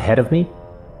 3 more ahead of me?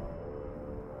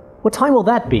 What time will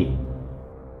that be?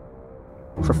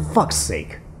 For fuck's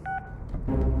sake.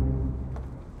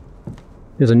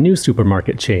 There's a new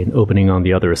supermarket chain opening on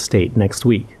the other estate next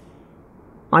week.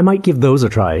 I might give those a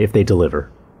try if they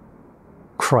deliver.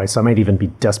 Christ, I might even be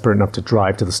desperate enough to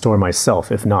drive to the store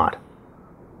myself if not.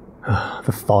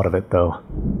 The thought of it, though.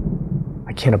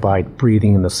 I can't abide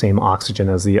breathing in the same oxygen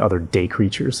as the other day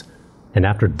creatures. And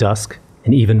after dusk,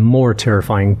 an even more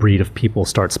terrifying breed of people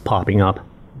starts popping up.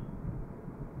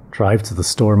 Drive to the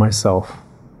store myself.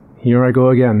 Here I go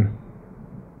again.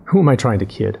 Who am I trying to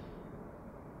kid?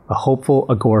 A hopeful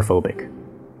agoraphobic.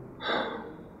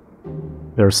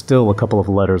 There are still a couple of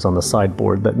letters on the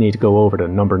sideboard that need to go over to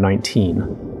number 19.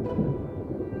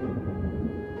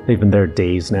 They've been there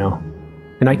days now,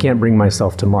 and I can't bring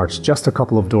myself to march just a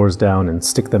couple of doors down and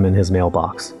stick them in his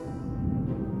mailbox.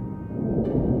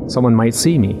 Someone might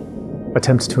see me,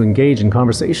 attempt to engage in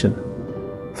conversation.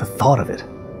 The thought of it.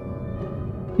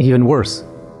 Even worse,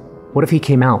 what if he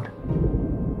came out?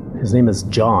 His name is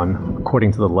John,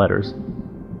 according to the letters.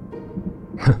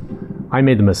 I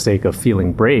made the mistake of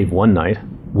feeling brave one night,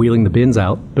 wheeling the bins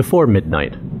out before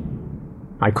midnight.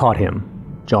 I caught him,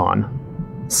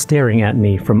 John, staring at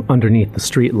me from underneath the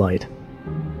streetlight,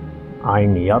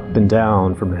 eyeing me up and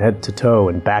down from head to toe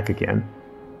and back again.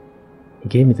 He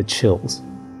gave me the chills.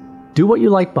 Do what you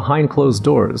like behind closed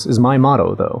doors is my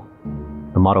motto, though.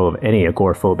 The motto of any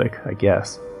agoraphobic, I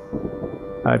guess.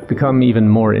 I've become even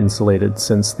more insulated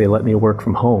since they let me work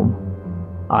from home.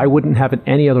 I wouldn't have it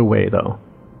any other way, though.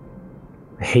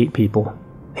 I hate people.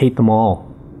 Hate them all.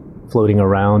 Floating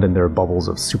around in their bubbles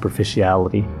of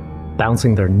superficiality,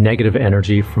 bouncing their negative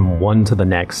energy from one to the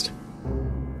next.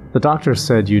 The doctor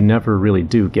said you never really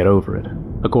do get over it.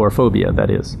 Agoraphobia, that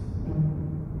is.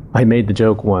 I made the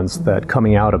joke once that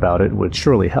coming out about it would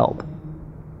surely help.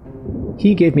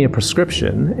 He gave me a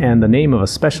prescription and the name of a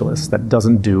specialist that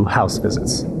doesn't do house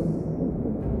visits.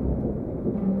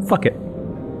 Fuck it.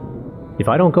 If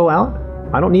I don't go out,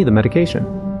 I don't need the medication.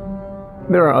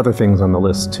 There are other things on the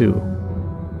list too,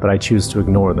 but I choose to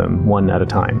ignore them one at a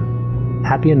time,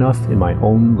 happy enough in my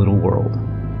own little world.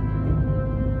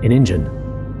 An engine.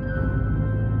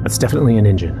 That's definitely an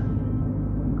engine.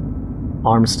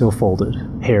 Arms still folded,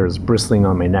 hairs bristling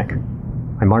on my neck.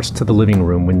 I march to the living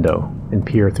room window and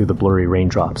peer through the blurry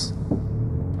raindrops.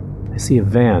 I see a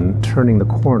van turning the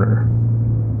corner,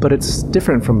 but it's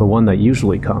different from the one that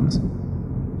usually comes.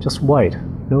 Just white,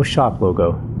 no shop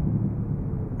logo.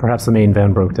 Perhaps the main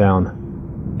van broke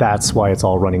down. That's why it's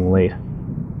all running late.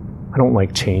 I don't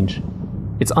like change.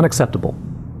 It's unacceptable.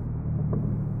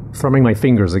 Thrumming my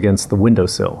fingers against the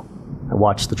windowsill, I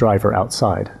watch the driver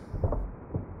outside.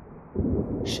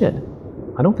 Shit,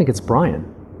 I don't think it's Brian.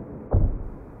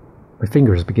 My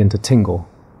fingers begin to tingle,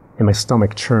 and my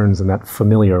stomach churns in that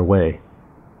familiar way.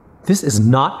 This is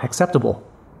not acceptable.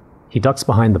 He ducks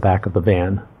behind the back of the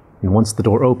van, and once the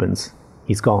door opens,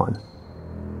 he's gone.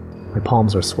 My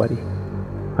palms are sweaty.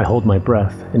 I hold my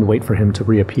breath and wait for him to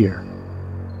reappear.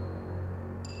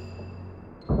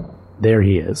 There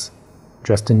he is,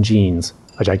 dressed in jeans,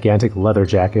 a gigantic leather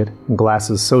jacket, and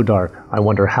glasses so dark I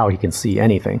wonder how he can see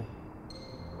anything.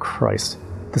 Christ,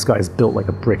 this guy is built like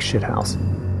a brick shithouse.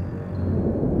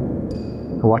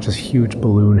 I watch his huge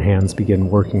balloon hands begin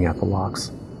working at the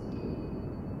locks.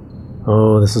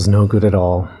 Oh, this is no good at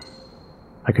all.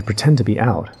 I could pretend to be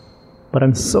out, but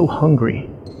I'm so hungry.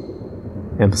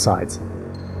 And besides,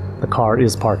 the car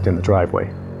is parked in the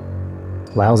driveway.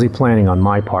 Lousy planning on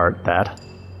my part, that.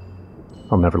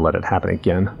 I'll never let it happen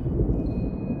again.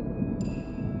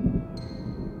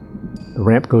 The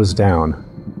ramp goes down,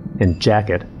 and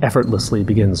Jacket effortlessly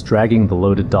begins dragging the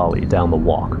loaded dolly down the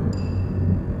walk.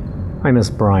 I miss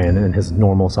Brian and his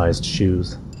normal-sized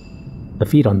shoes. The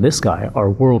feet on this guy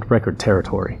are world record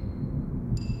territory.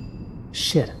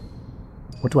 Shit.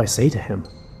 What do I say to him?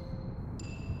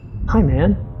 Hi,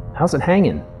 man. How's it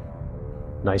hanging?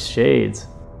 Nice shades.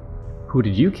 Who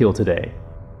did you kill today?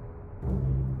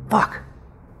 Fuck.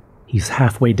 He's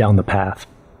halfway down the path.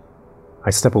 I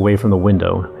step away from the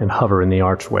window and hover in the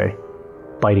archway,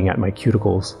 biting at my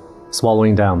cuticles,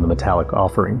 swallowing down the metallic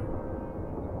offering.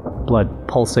 Blood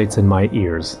pulsates in my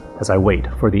ears as I wait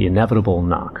for the inevitable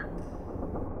knock.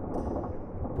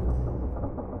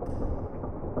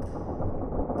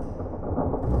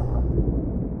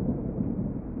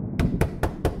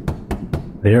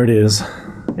 There it is,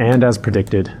 and as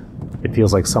predicted, it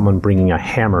feels like someone bringing a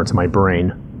hammer to my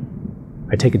brain.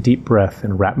 I take a deep breath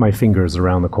and wrap my fingers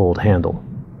around the cold handle.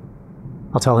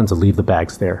 I'll tell him to leave the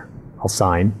bags there. I'll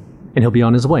sign, and he'll be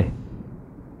on his way.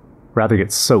 Rather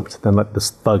get soaked than let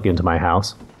this thug into my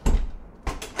house.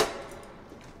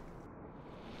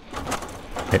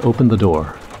 I open the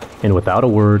door, and without a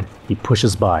word, he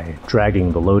pushes by,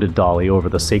 dragging the loaded dolly over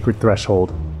the sacred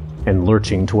threshold and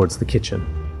lurching towards the kitchen,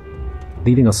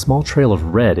 leaving a small trail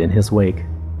of red in his wake.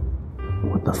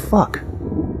 What the fuck?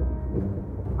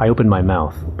 I open my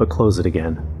mouth, but close it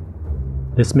again.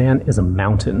 This man is a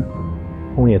mountain,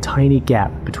 only a tiny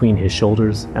gap between his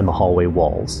shoulders and the hallway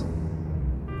walls.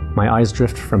 My eyes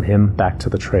drift from him back to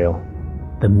the trail.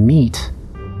 The meat!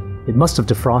 It must have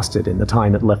defrosted in the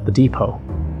time it left the depot.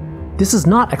 This is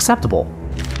not acceptable!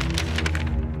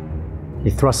 He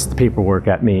thrusts the paperwork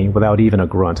at me without even a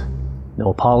grunt. No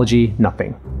apology,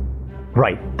 nothing.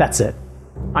 Right, that's it.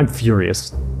 I'm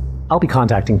furious. I'll be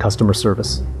contacting customer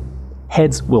service.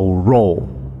 Heads will roll.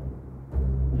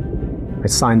 I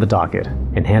sign the docket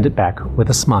and hand it back with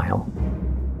a smile.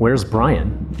 Where's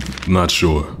Brian? Not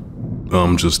sure.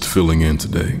 I'm just filling in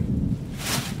today.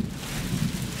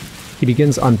 He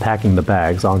begins unpacking the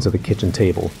bags onto the kitchen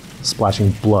table,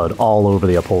 splashing blood all over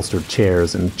the upholstered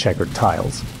chairs and checkered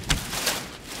tiles.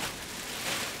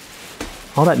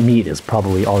 All that meat is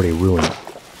probably already ruined.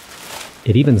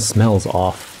 It even smells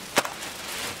off.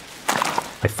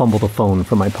 I fumble the phone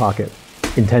from my pocket,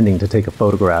 intending to take a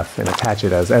photograph and attach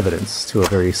it as evidence to a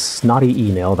very snotty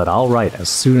email that I'll write as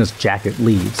soon as Jacket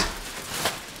leaves.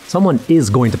 Someone is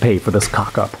going to pay for this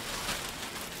cock-up.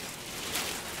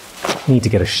 I need to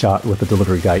get a shot with the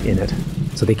delivery guy in it,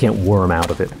 so they can't worm out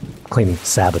of it, claiming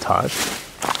sabotage.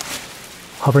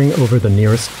 Hovering over the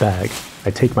nearest bag,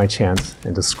 I take my chance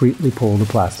and discreetly pull the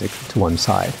plastic to one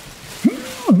side.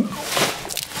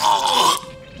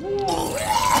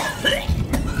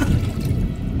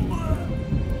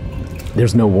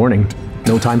 There's no warning,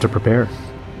 no time to prepare.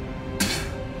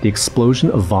 The explosion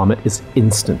of vomit is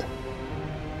instant.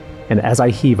 And as I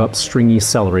heave up stringy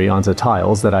celery onto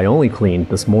tiles that I only cleaned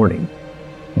this morning,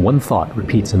 one thought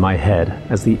repeats in my head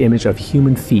as the image of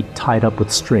human feet tied up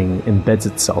with string embeds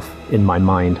itself in my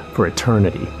mind for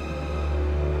eternity.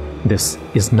 This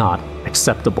is not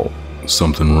acceptable.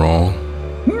 Something wrong?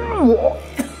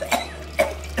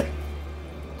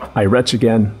 I retch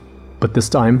again, but this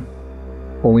time,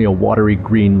 only a watery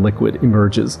green liquid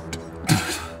emerges.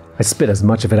 I spit as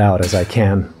much of it out as I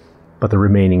can, but the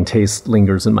remaining taste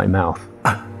lingers in my mouth.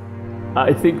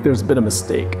 I think there's been a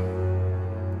mistake.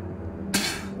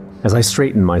 As I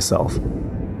straighten myself,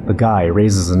 the guy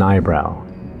raises an eyebrow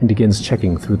and begins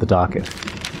checking through the docket.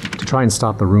 To try and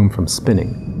stop the room from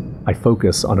spinning, I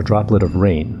focus on a droplet of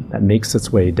rain that makes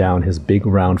its way down his big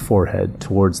round forehead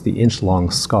towards the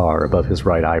inch-long scar above his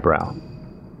right eyebrow.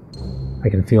 I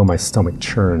can feel my stomach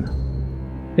churn.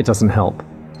 It doesn't help.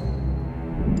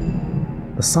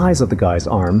 The The size of the guy's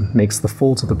arm makes the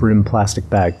full-to-the-brim plastic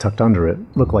bag tucked under it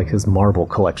look like his marble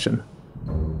collection.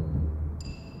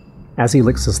 As he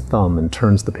licks his thumb and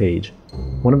turns the page,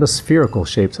 one of the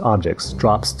spherical-shaped objects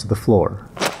drops to the floor,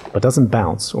 but doesn't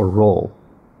bounce or roll.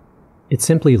 It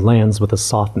simply lands with a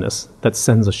softness that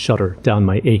sends a shudder down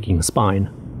my aching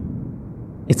spine.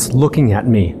 It's looking at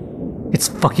me. It's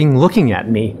fucking looking at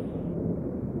me!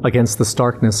 Against the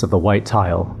starkness of the white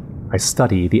tile, I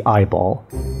study the eyeball,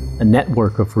 a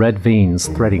network of red veins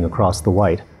threading across the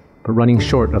white, but running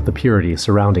short of the purity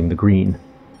surrounding the green.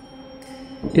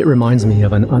 It reminds me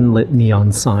of an unlit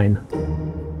neon sign,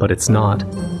 but it's not.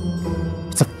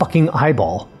 It's a fucking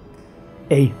eyeball.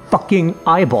 A fucking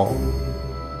eyeball!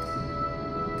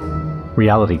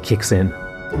 Reality kicks in,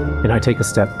 and I take a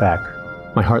step back,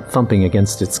 my heart thumping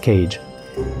against its cage.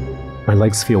 My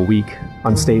legs feel weak,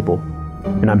 unstable,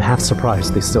 and I'm half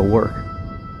surprised they still work.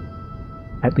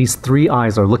 At least 3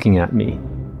 eyes are looking at me,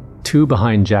 2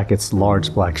 behind Jacket's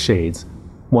large black shades,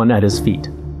 1 at his feet,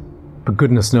 but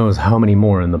goodness knows how many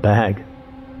more in the bag.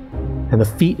 And the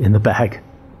feet in the bag.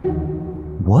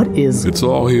 What is... It's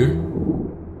all here.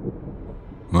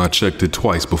 I checked it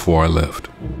twice before I left.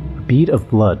 A bead of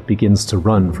blood begins to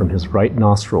run from his right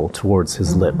nostril towards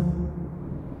his lip.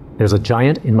 There's a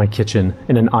giant in my kitchen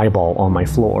and an eyeball on my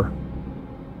floor.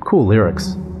 Cool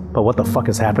lyrics, but what the fuck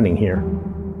is happening here?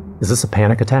 Is this a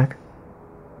panic attack?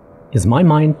 Is my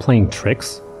mind playing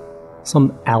tricks?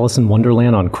 Some Alice in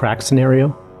Wonderland on crack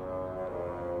scenario?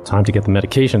 Time to get the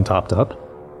medication topped up.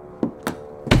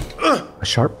 A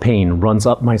sharp pain runs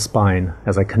up my spine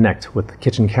as I connect with the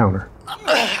kitchen counter.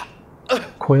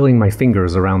 Coiling my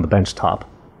fingers around the bench top,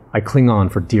 I cling on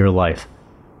for dear life,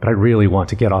 but I really want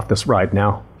to get off this ride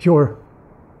now. Your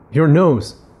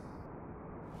nose!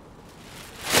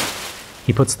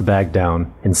 He puts the bag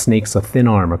down and snakes a thin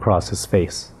arm across his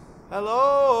face.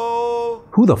 Hello?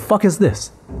 Who the fuck is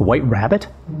this? A white rabbit?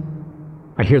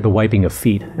 I hear the wiping of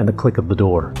feet and the click of the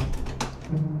door.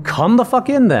 Come the fuck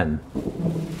in then!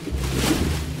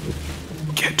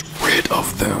 Get rid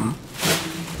of them.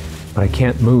 But I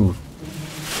can't move.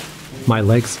 My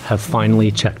legs have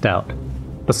finally checked out.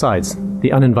 Besides,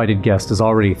 the uninvited guest is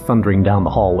already thundering down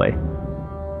the hallway.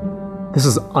 This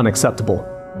is unacceptable.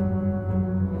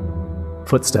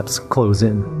 Footsteps close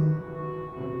in.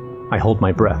 I hold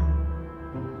my breath.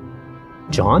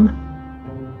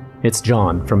 John? It's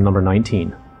John from number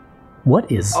 19. What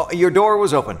is... Oh, your door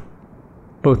was open.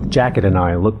 Both Jacket and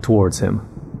I look towards him,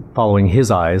 following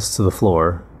his eyes to the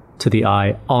floor, to the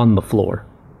eye on the floor.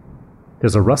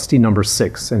 There's a rusty number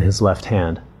 6 in his left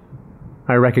hand.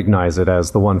 I recognize it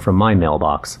as the one from my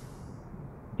mailbox.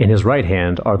 In his right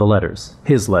hand are the letters,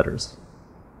 his letters.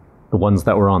 The ones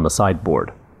that were on the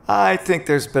sideboard. I think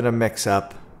there's been a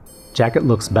mix-up. Jacket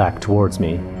looks back towards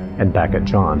me, and back at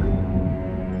John.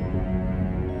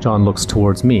 John looks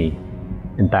towards me,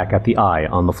 and back at the eye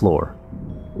on the floor.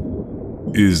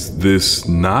 Is this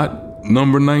not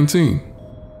number 19?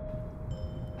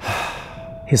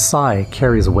 His sigh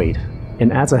carries weight,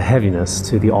 and adds a heaviness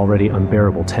to the already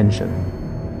unbearable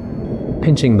tension.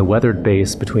 Pinching the weathered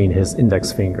base between his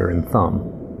index finger and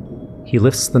thumb, he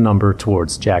lifts the number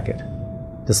towards Jacket,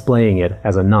 displaying it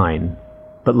as a 9,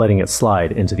 but letting it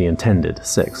slide into the intended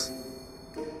 6.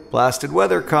 Blasted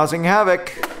weather causing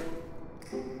havoc.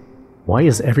 Why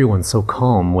is everyone so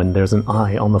calm when there's an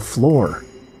eye on the floor?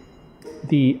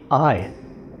 The eye.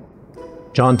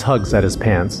 John tugs at his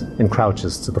pants and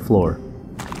crouches to the floor.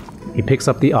 He picks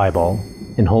up the eyeball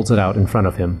and holds it out in front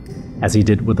of him, as he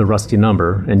did with the rusty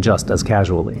number and just as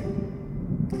casually.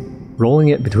 Rolling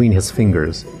it between his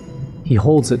fingers, he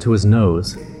holds it to his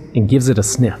nose and gives it a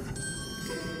sniff.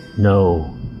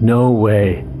 No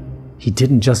way. He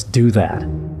didn't just do that.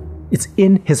 It's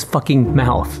in his fucking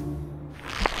mouth.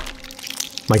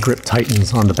 My grip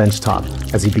tightens on the bench top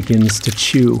as he begins to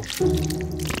chew.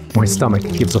 My stomach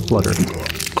gives a flutter,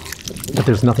 but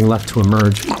there's nothing left to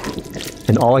emerge,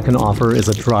 and all I can offer is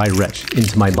a dry retch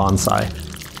into my bonsai.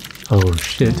 Oh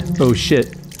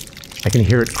shit. I can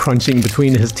hear it crunching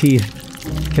between his teeth.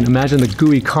 Can imagine the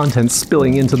gooey contents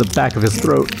spilling into the back of his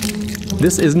throat.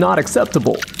 This is not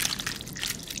acceptable.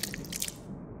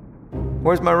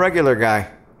 Where's my regular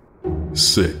guy?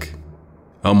 Sick.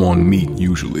 I'm on meat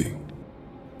usually.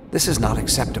 This is not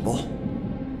acceptable.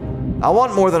 I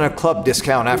want more than a club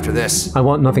discount after this. I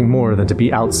want nothing more than to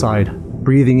be outside,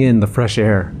 breathing in the fresh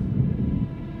air.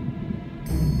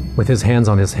 With his hands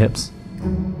on his hips,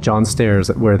 John stares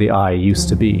at where the eye used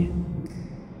to be.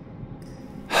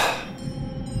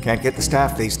 Can't get the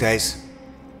staff these days.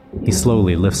 He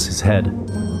slowly lifts his head,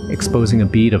 exposing a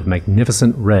bead of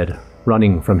magnificent red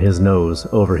running from his nose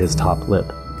over his top lip.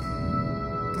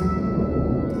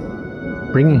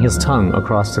 bringing his tongue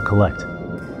across to collect.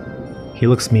 He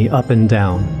looks me up and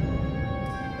down,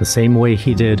 the same way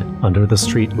he did under the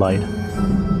street light.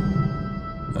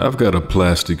 I've got a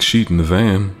plastic sheet in the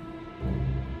van.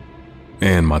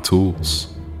 And my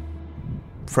tools.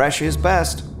 Fresh is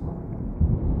best.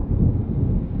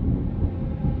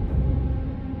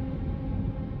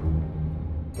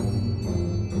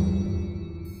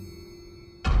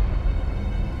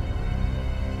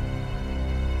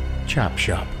 Chop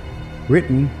Shop,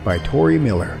 written by Tori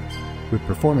Miller, with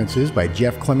performances by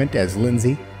Jeff Clement as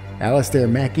Lindsey, Alistair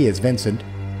Mackey as Vincent,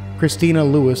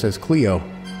 Christa Lewis as Cleo,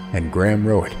 and Graham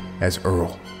Rowat as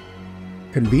Earl.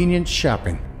 Convenience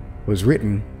Shopping was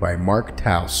written by Mark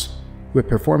Taus, with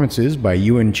performances by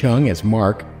Ewan Chung as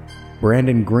Mark,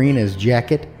 Brandon Green as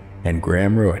Jacket, and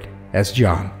Graham Rowat as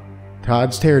John.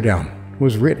 Todd's Teardown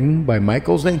was written by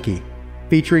Michael Zenke,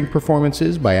 featuring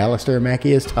performances by Alistair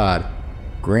Mackey as Todd,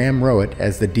 Graham Rowat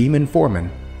as the Demon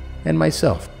Foreman, and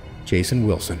myself, Jason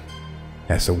Wilson,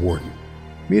 as the Warden.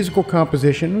 Musical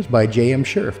composition was by J.M.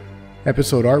 Scherf.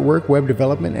 Episode artwork, web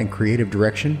development, and creative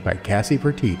direction by Cassie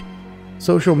Pertit.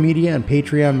 Social media and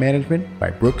Patreon management by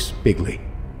Brooks Bigley.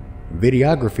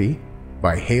 Videography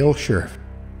by Hale Scherf.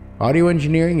 Audio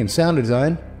engineering and sound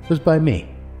design was by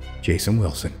me, Jason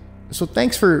Wilson. So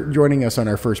thanks for joining us on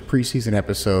our first preseason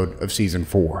episode of Season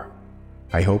 4.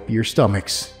 I hope your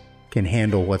stomachs can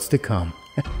handle what's to come.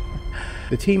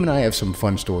 The team and I have some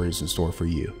fun stories in store for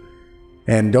you.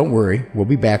 And don't worry, we'll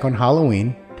be back on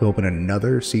Halloween to open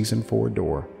another Season 4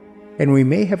 door. And we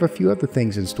may have a few other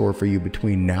things in store for you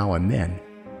between now and then.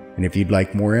 And if you'd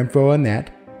like more info on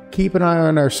that, keep an eye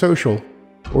on our social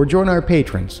or join our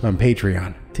patrons on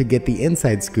Patreon to get the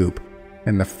inside scoop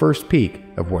and the first peek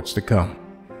of what's to come.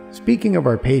 Speaking of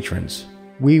our patrons,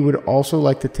 we would also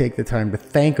like to take the time to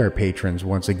thank our patrons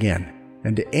once again,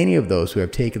 and to any of those who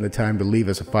have taken the time to leave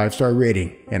us a 5-star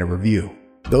rating and a review.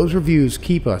 Those reviews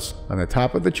keep us on the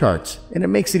top of the charts, and it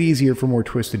makes it easier for more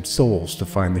twisted souls to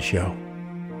find the show.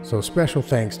 So special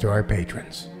thanks to our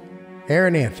patrons: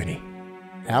 Aaron Anthony,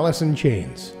 Allison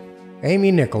Chains,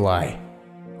 Amy Nikolai,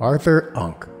 Arthur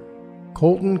Unk,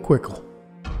 Colton Quickle,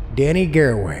 Danny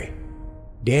Garraway,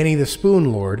 Danny the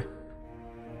Spoon Lord,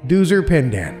 Doozer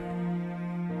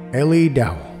Pendan, Ellie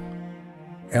Dowell,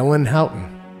 Ellen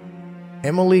Houghton,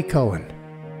 Emily Cullen,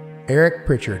 Eric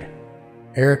Pritchard,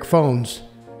 Eric Phones,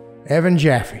 Evan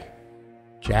Jaffe,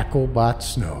 Jackal Bot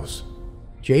Snows,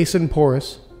 Jason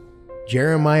Porras,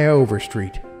 Jeremiah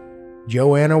Overstreet,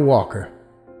 Joanna Walker,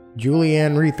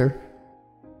 Julianne Reether,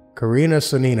 Karina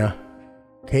Sanina,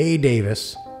 Kay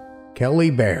Davis,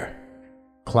 Kelly Bear,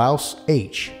 Klaus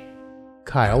H.,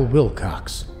 Kyle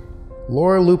Wilcox,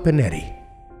 Laura Lupinetti,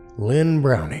 Lynn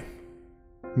Browning,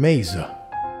 Mesa,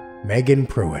 Megan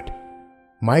Pruitt,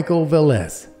 Michael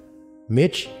Velez,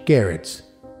 Mitch Garretts,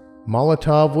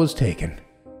 Molotov Was Taken,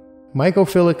 Michael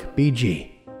Philic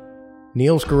BG,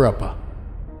 Neil Scaruppa,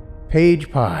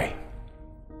 Paige Pye,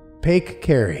 Paik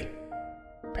Carey,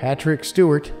 Patrick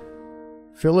Stewart,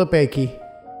 Philip Akey,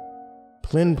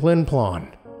 Plin Plin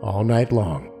Plon, All Night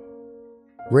Long,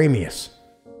 Ramius,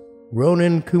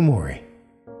 Ronan Kumori,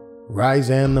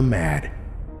 Ryzan the Mad,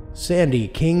 Sandy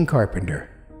King Carpenter,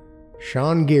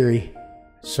 Sean Geary,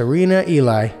 Serena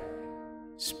Eli,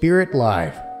 Spirit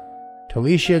Live,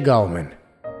 Talisha Gallman,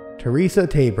 Teresa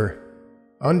Tabor,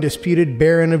 Undisputed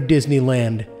Baron of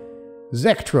Disneyland,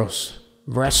 Zektros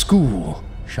Vraskul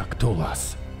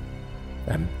Shaktolas.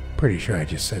 I'm pretty sure I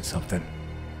just said something.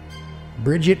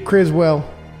 Bridget Criswell,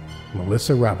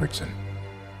 Melissa Robertson.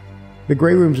 The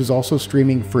Grey Rooms is also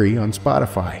streaming free on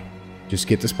Spotify. Just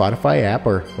get the Spotify app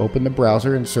or open the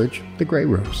browser and search The Grey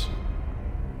Rooms.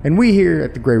 And we here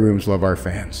at The Grey Rooms love our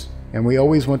fans, and we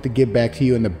always want to give back to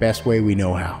you in the best way we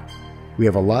know how. We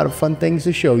have a lot of fun things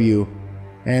to show you,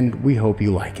 and we hope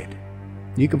you like it.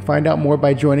 You can find out more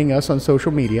by joining us on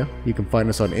social media. You can find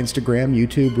us on Instagram,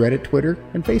 YouTube, Reddit, Twitter,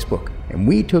 and Facebook. And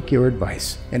we took your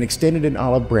advice and extended an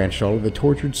olive branch to all of the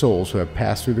tortured souls who have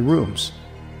passed through the rooms.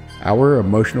 Our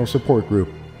emotional support group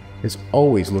is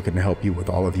always looking to help you with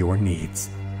all of your needs.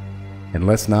 And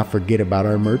let's not forget about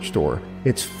our merch store.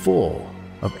 It's full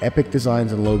of epic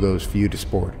designs and logos for you to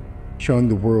sport, showing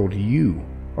the world you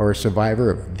are a survivor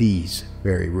of these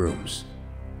very rooms.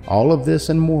 All of this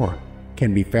and more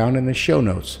can be found in the show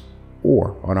notes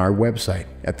or on our website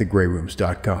at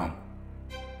thegrayrooms.com.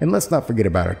 And let's not forget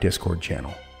about our Discord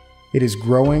channel. It is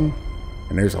growing,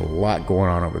 and there's a lot going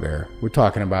on over there. We're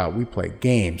talking about, we play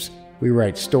games, we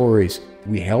write stories,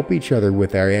 we help each other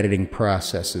with our editing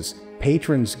processes.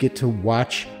 Patrons get to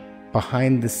watch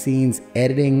behind the scenes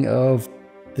editing of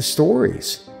the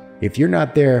stories. If you're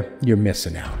not there, you're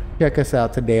missing out. check us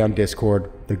out today on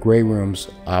Discord, the Grey Rooms,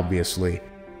 obviously,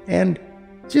 and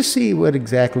just see what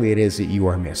exactly it is that you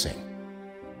are missing.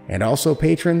 And also,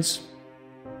 patrons,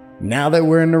 now that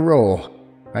we're in the role,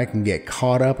 I can get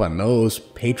caught up on those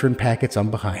patron packets I'm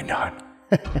behind on.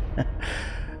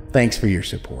 Thanks for your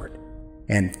support.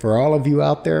 And for all of you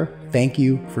out there, thank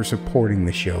you for supporting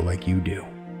the show like you do.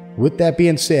 With that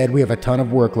being said, we have a ton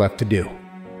of work left to do.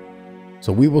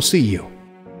 So we will see you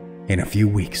in a few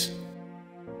weeks.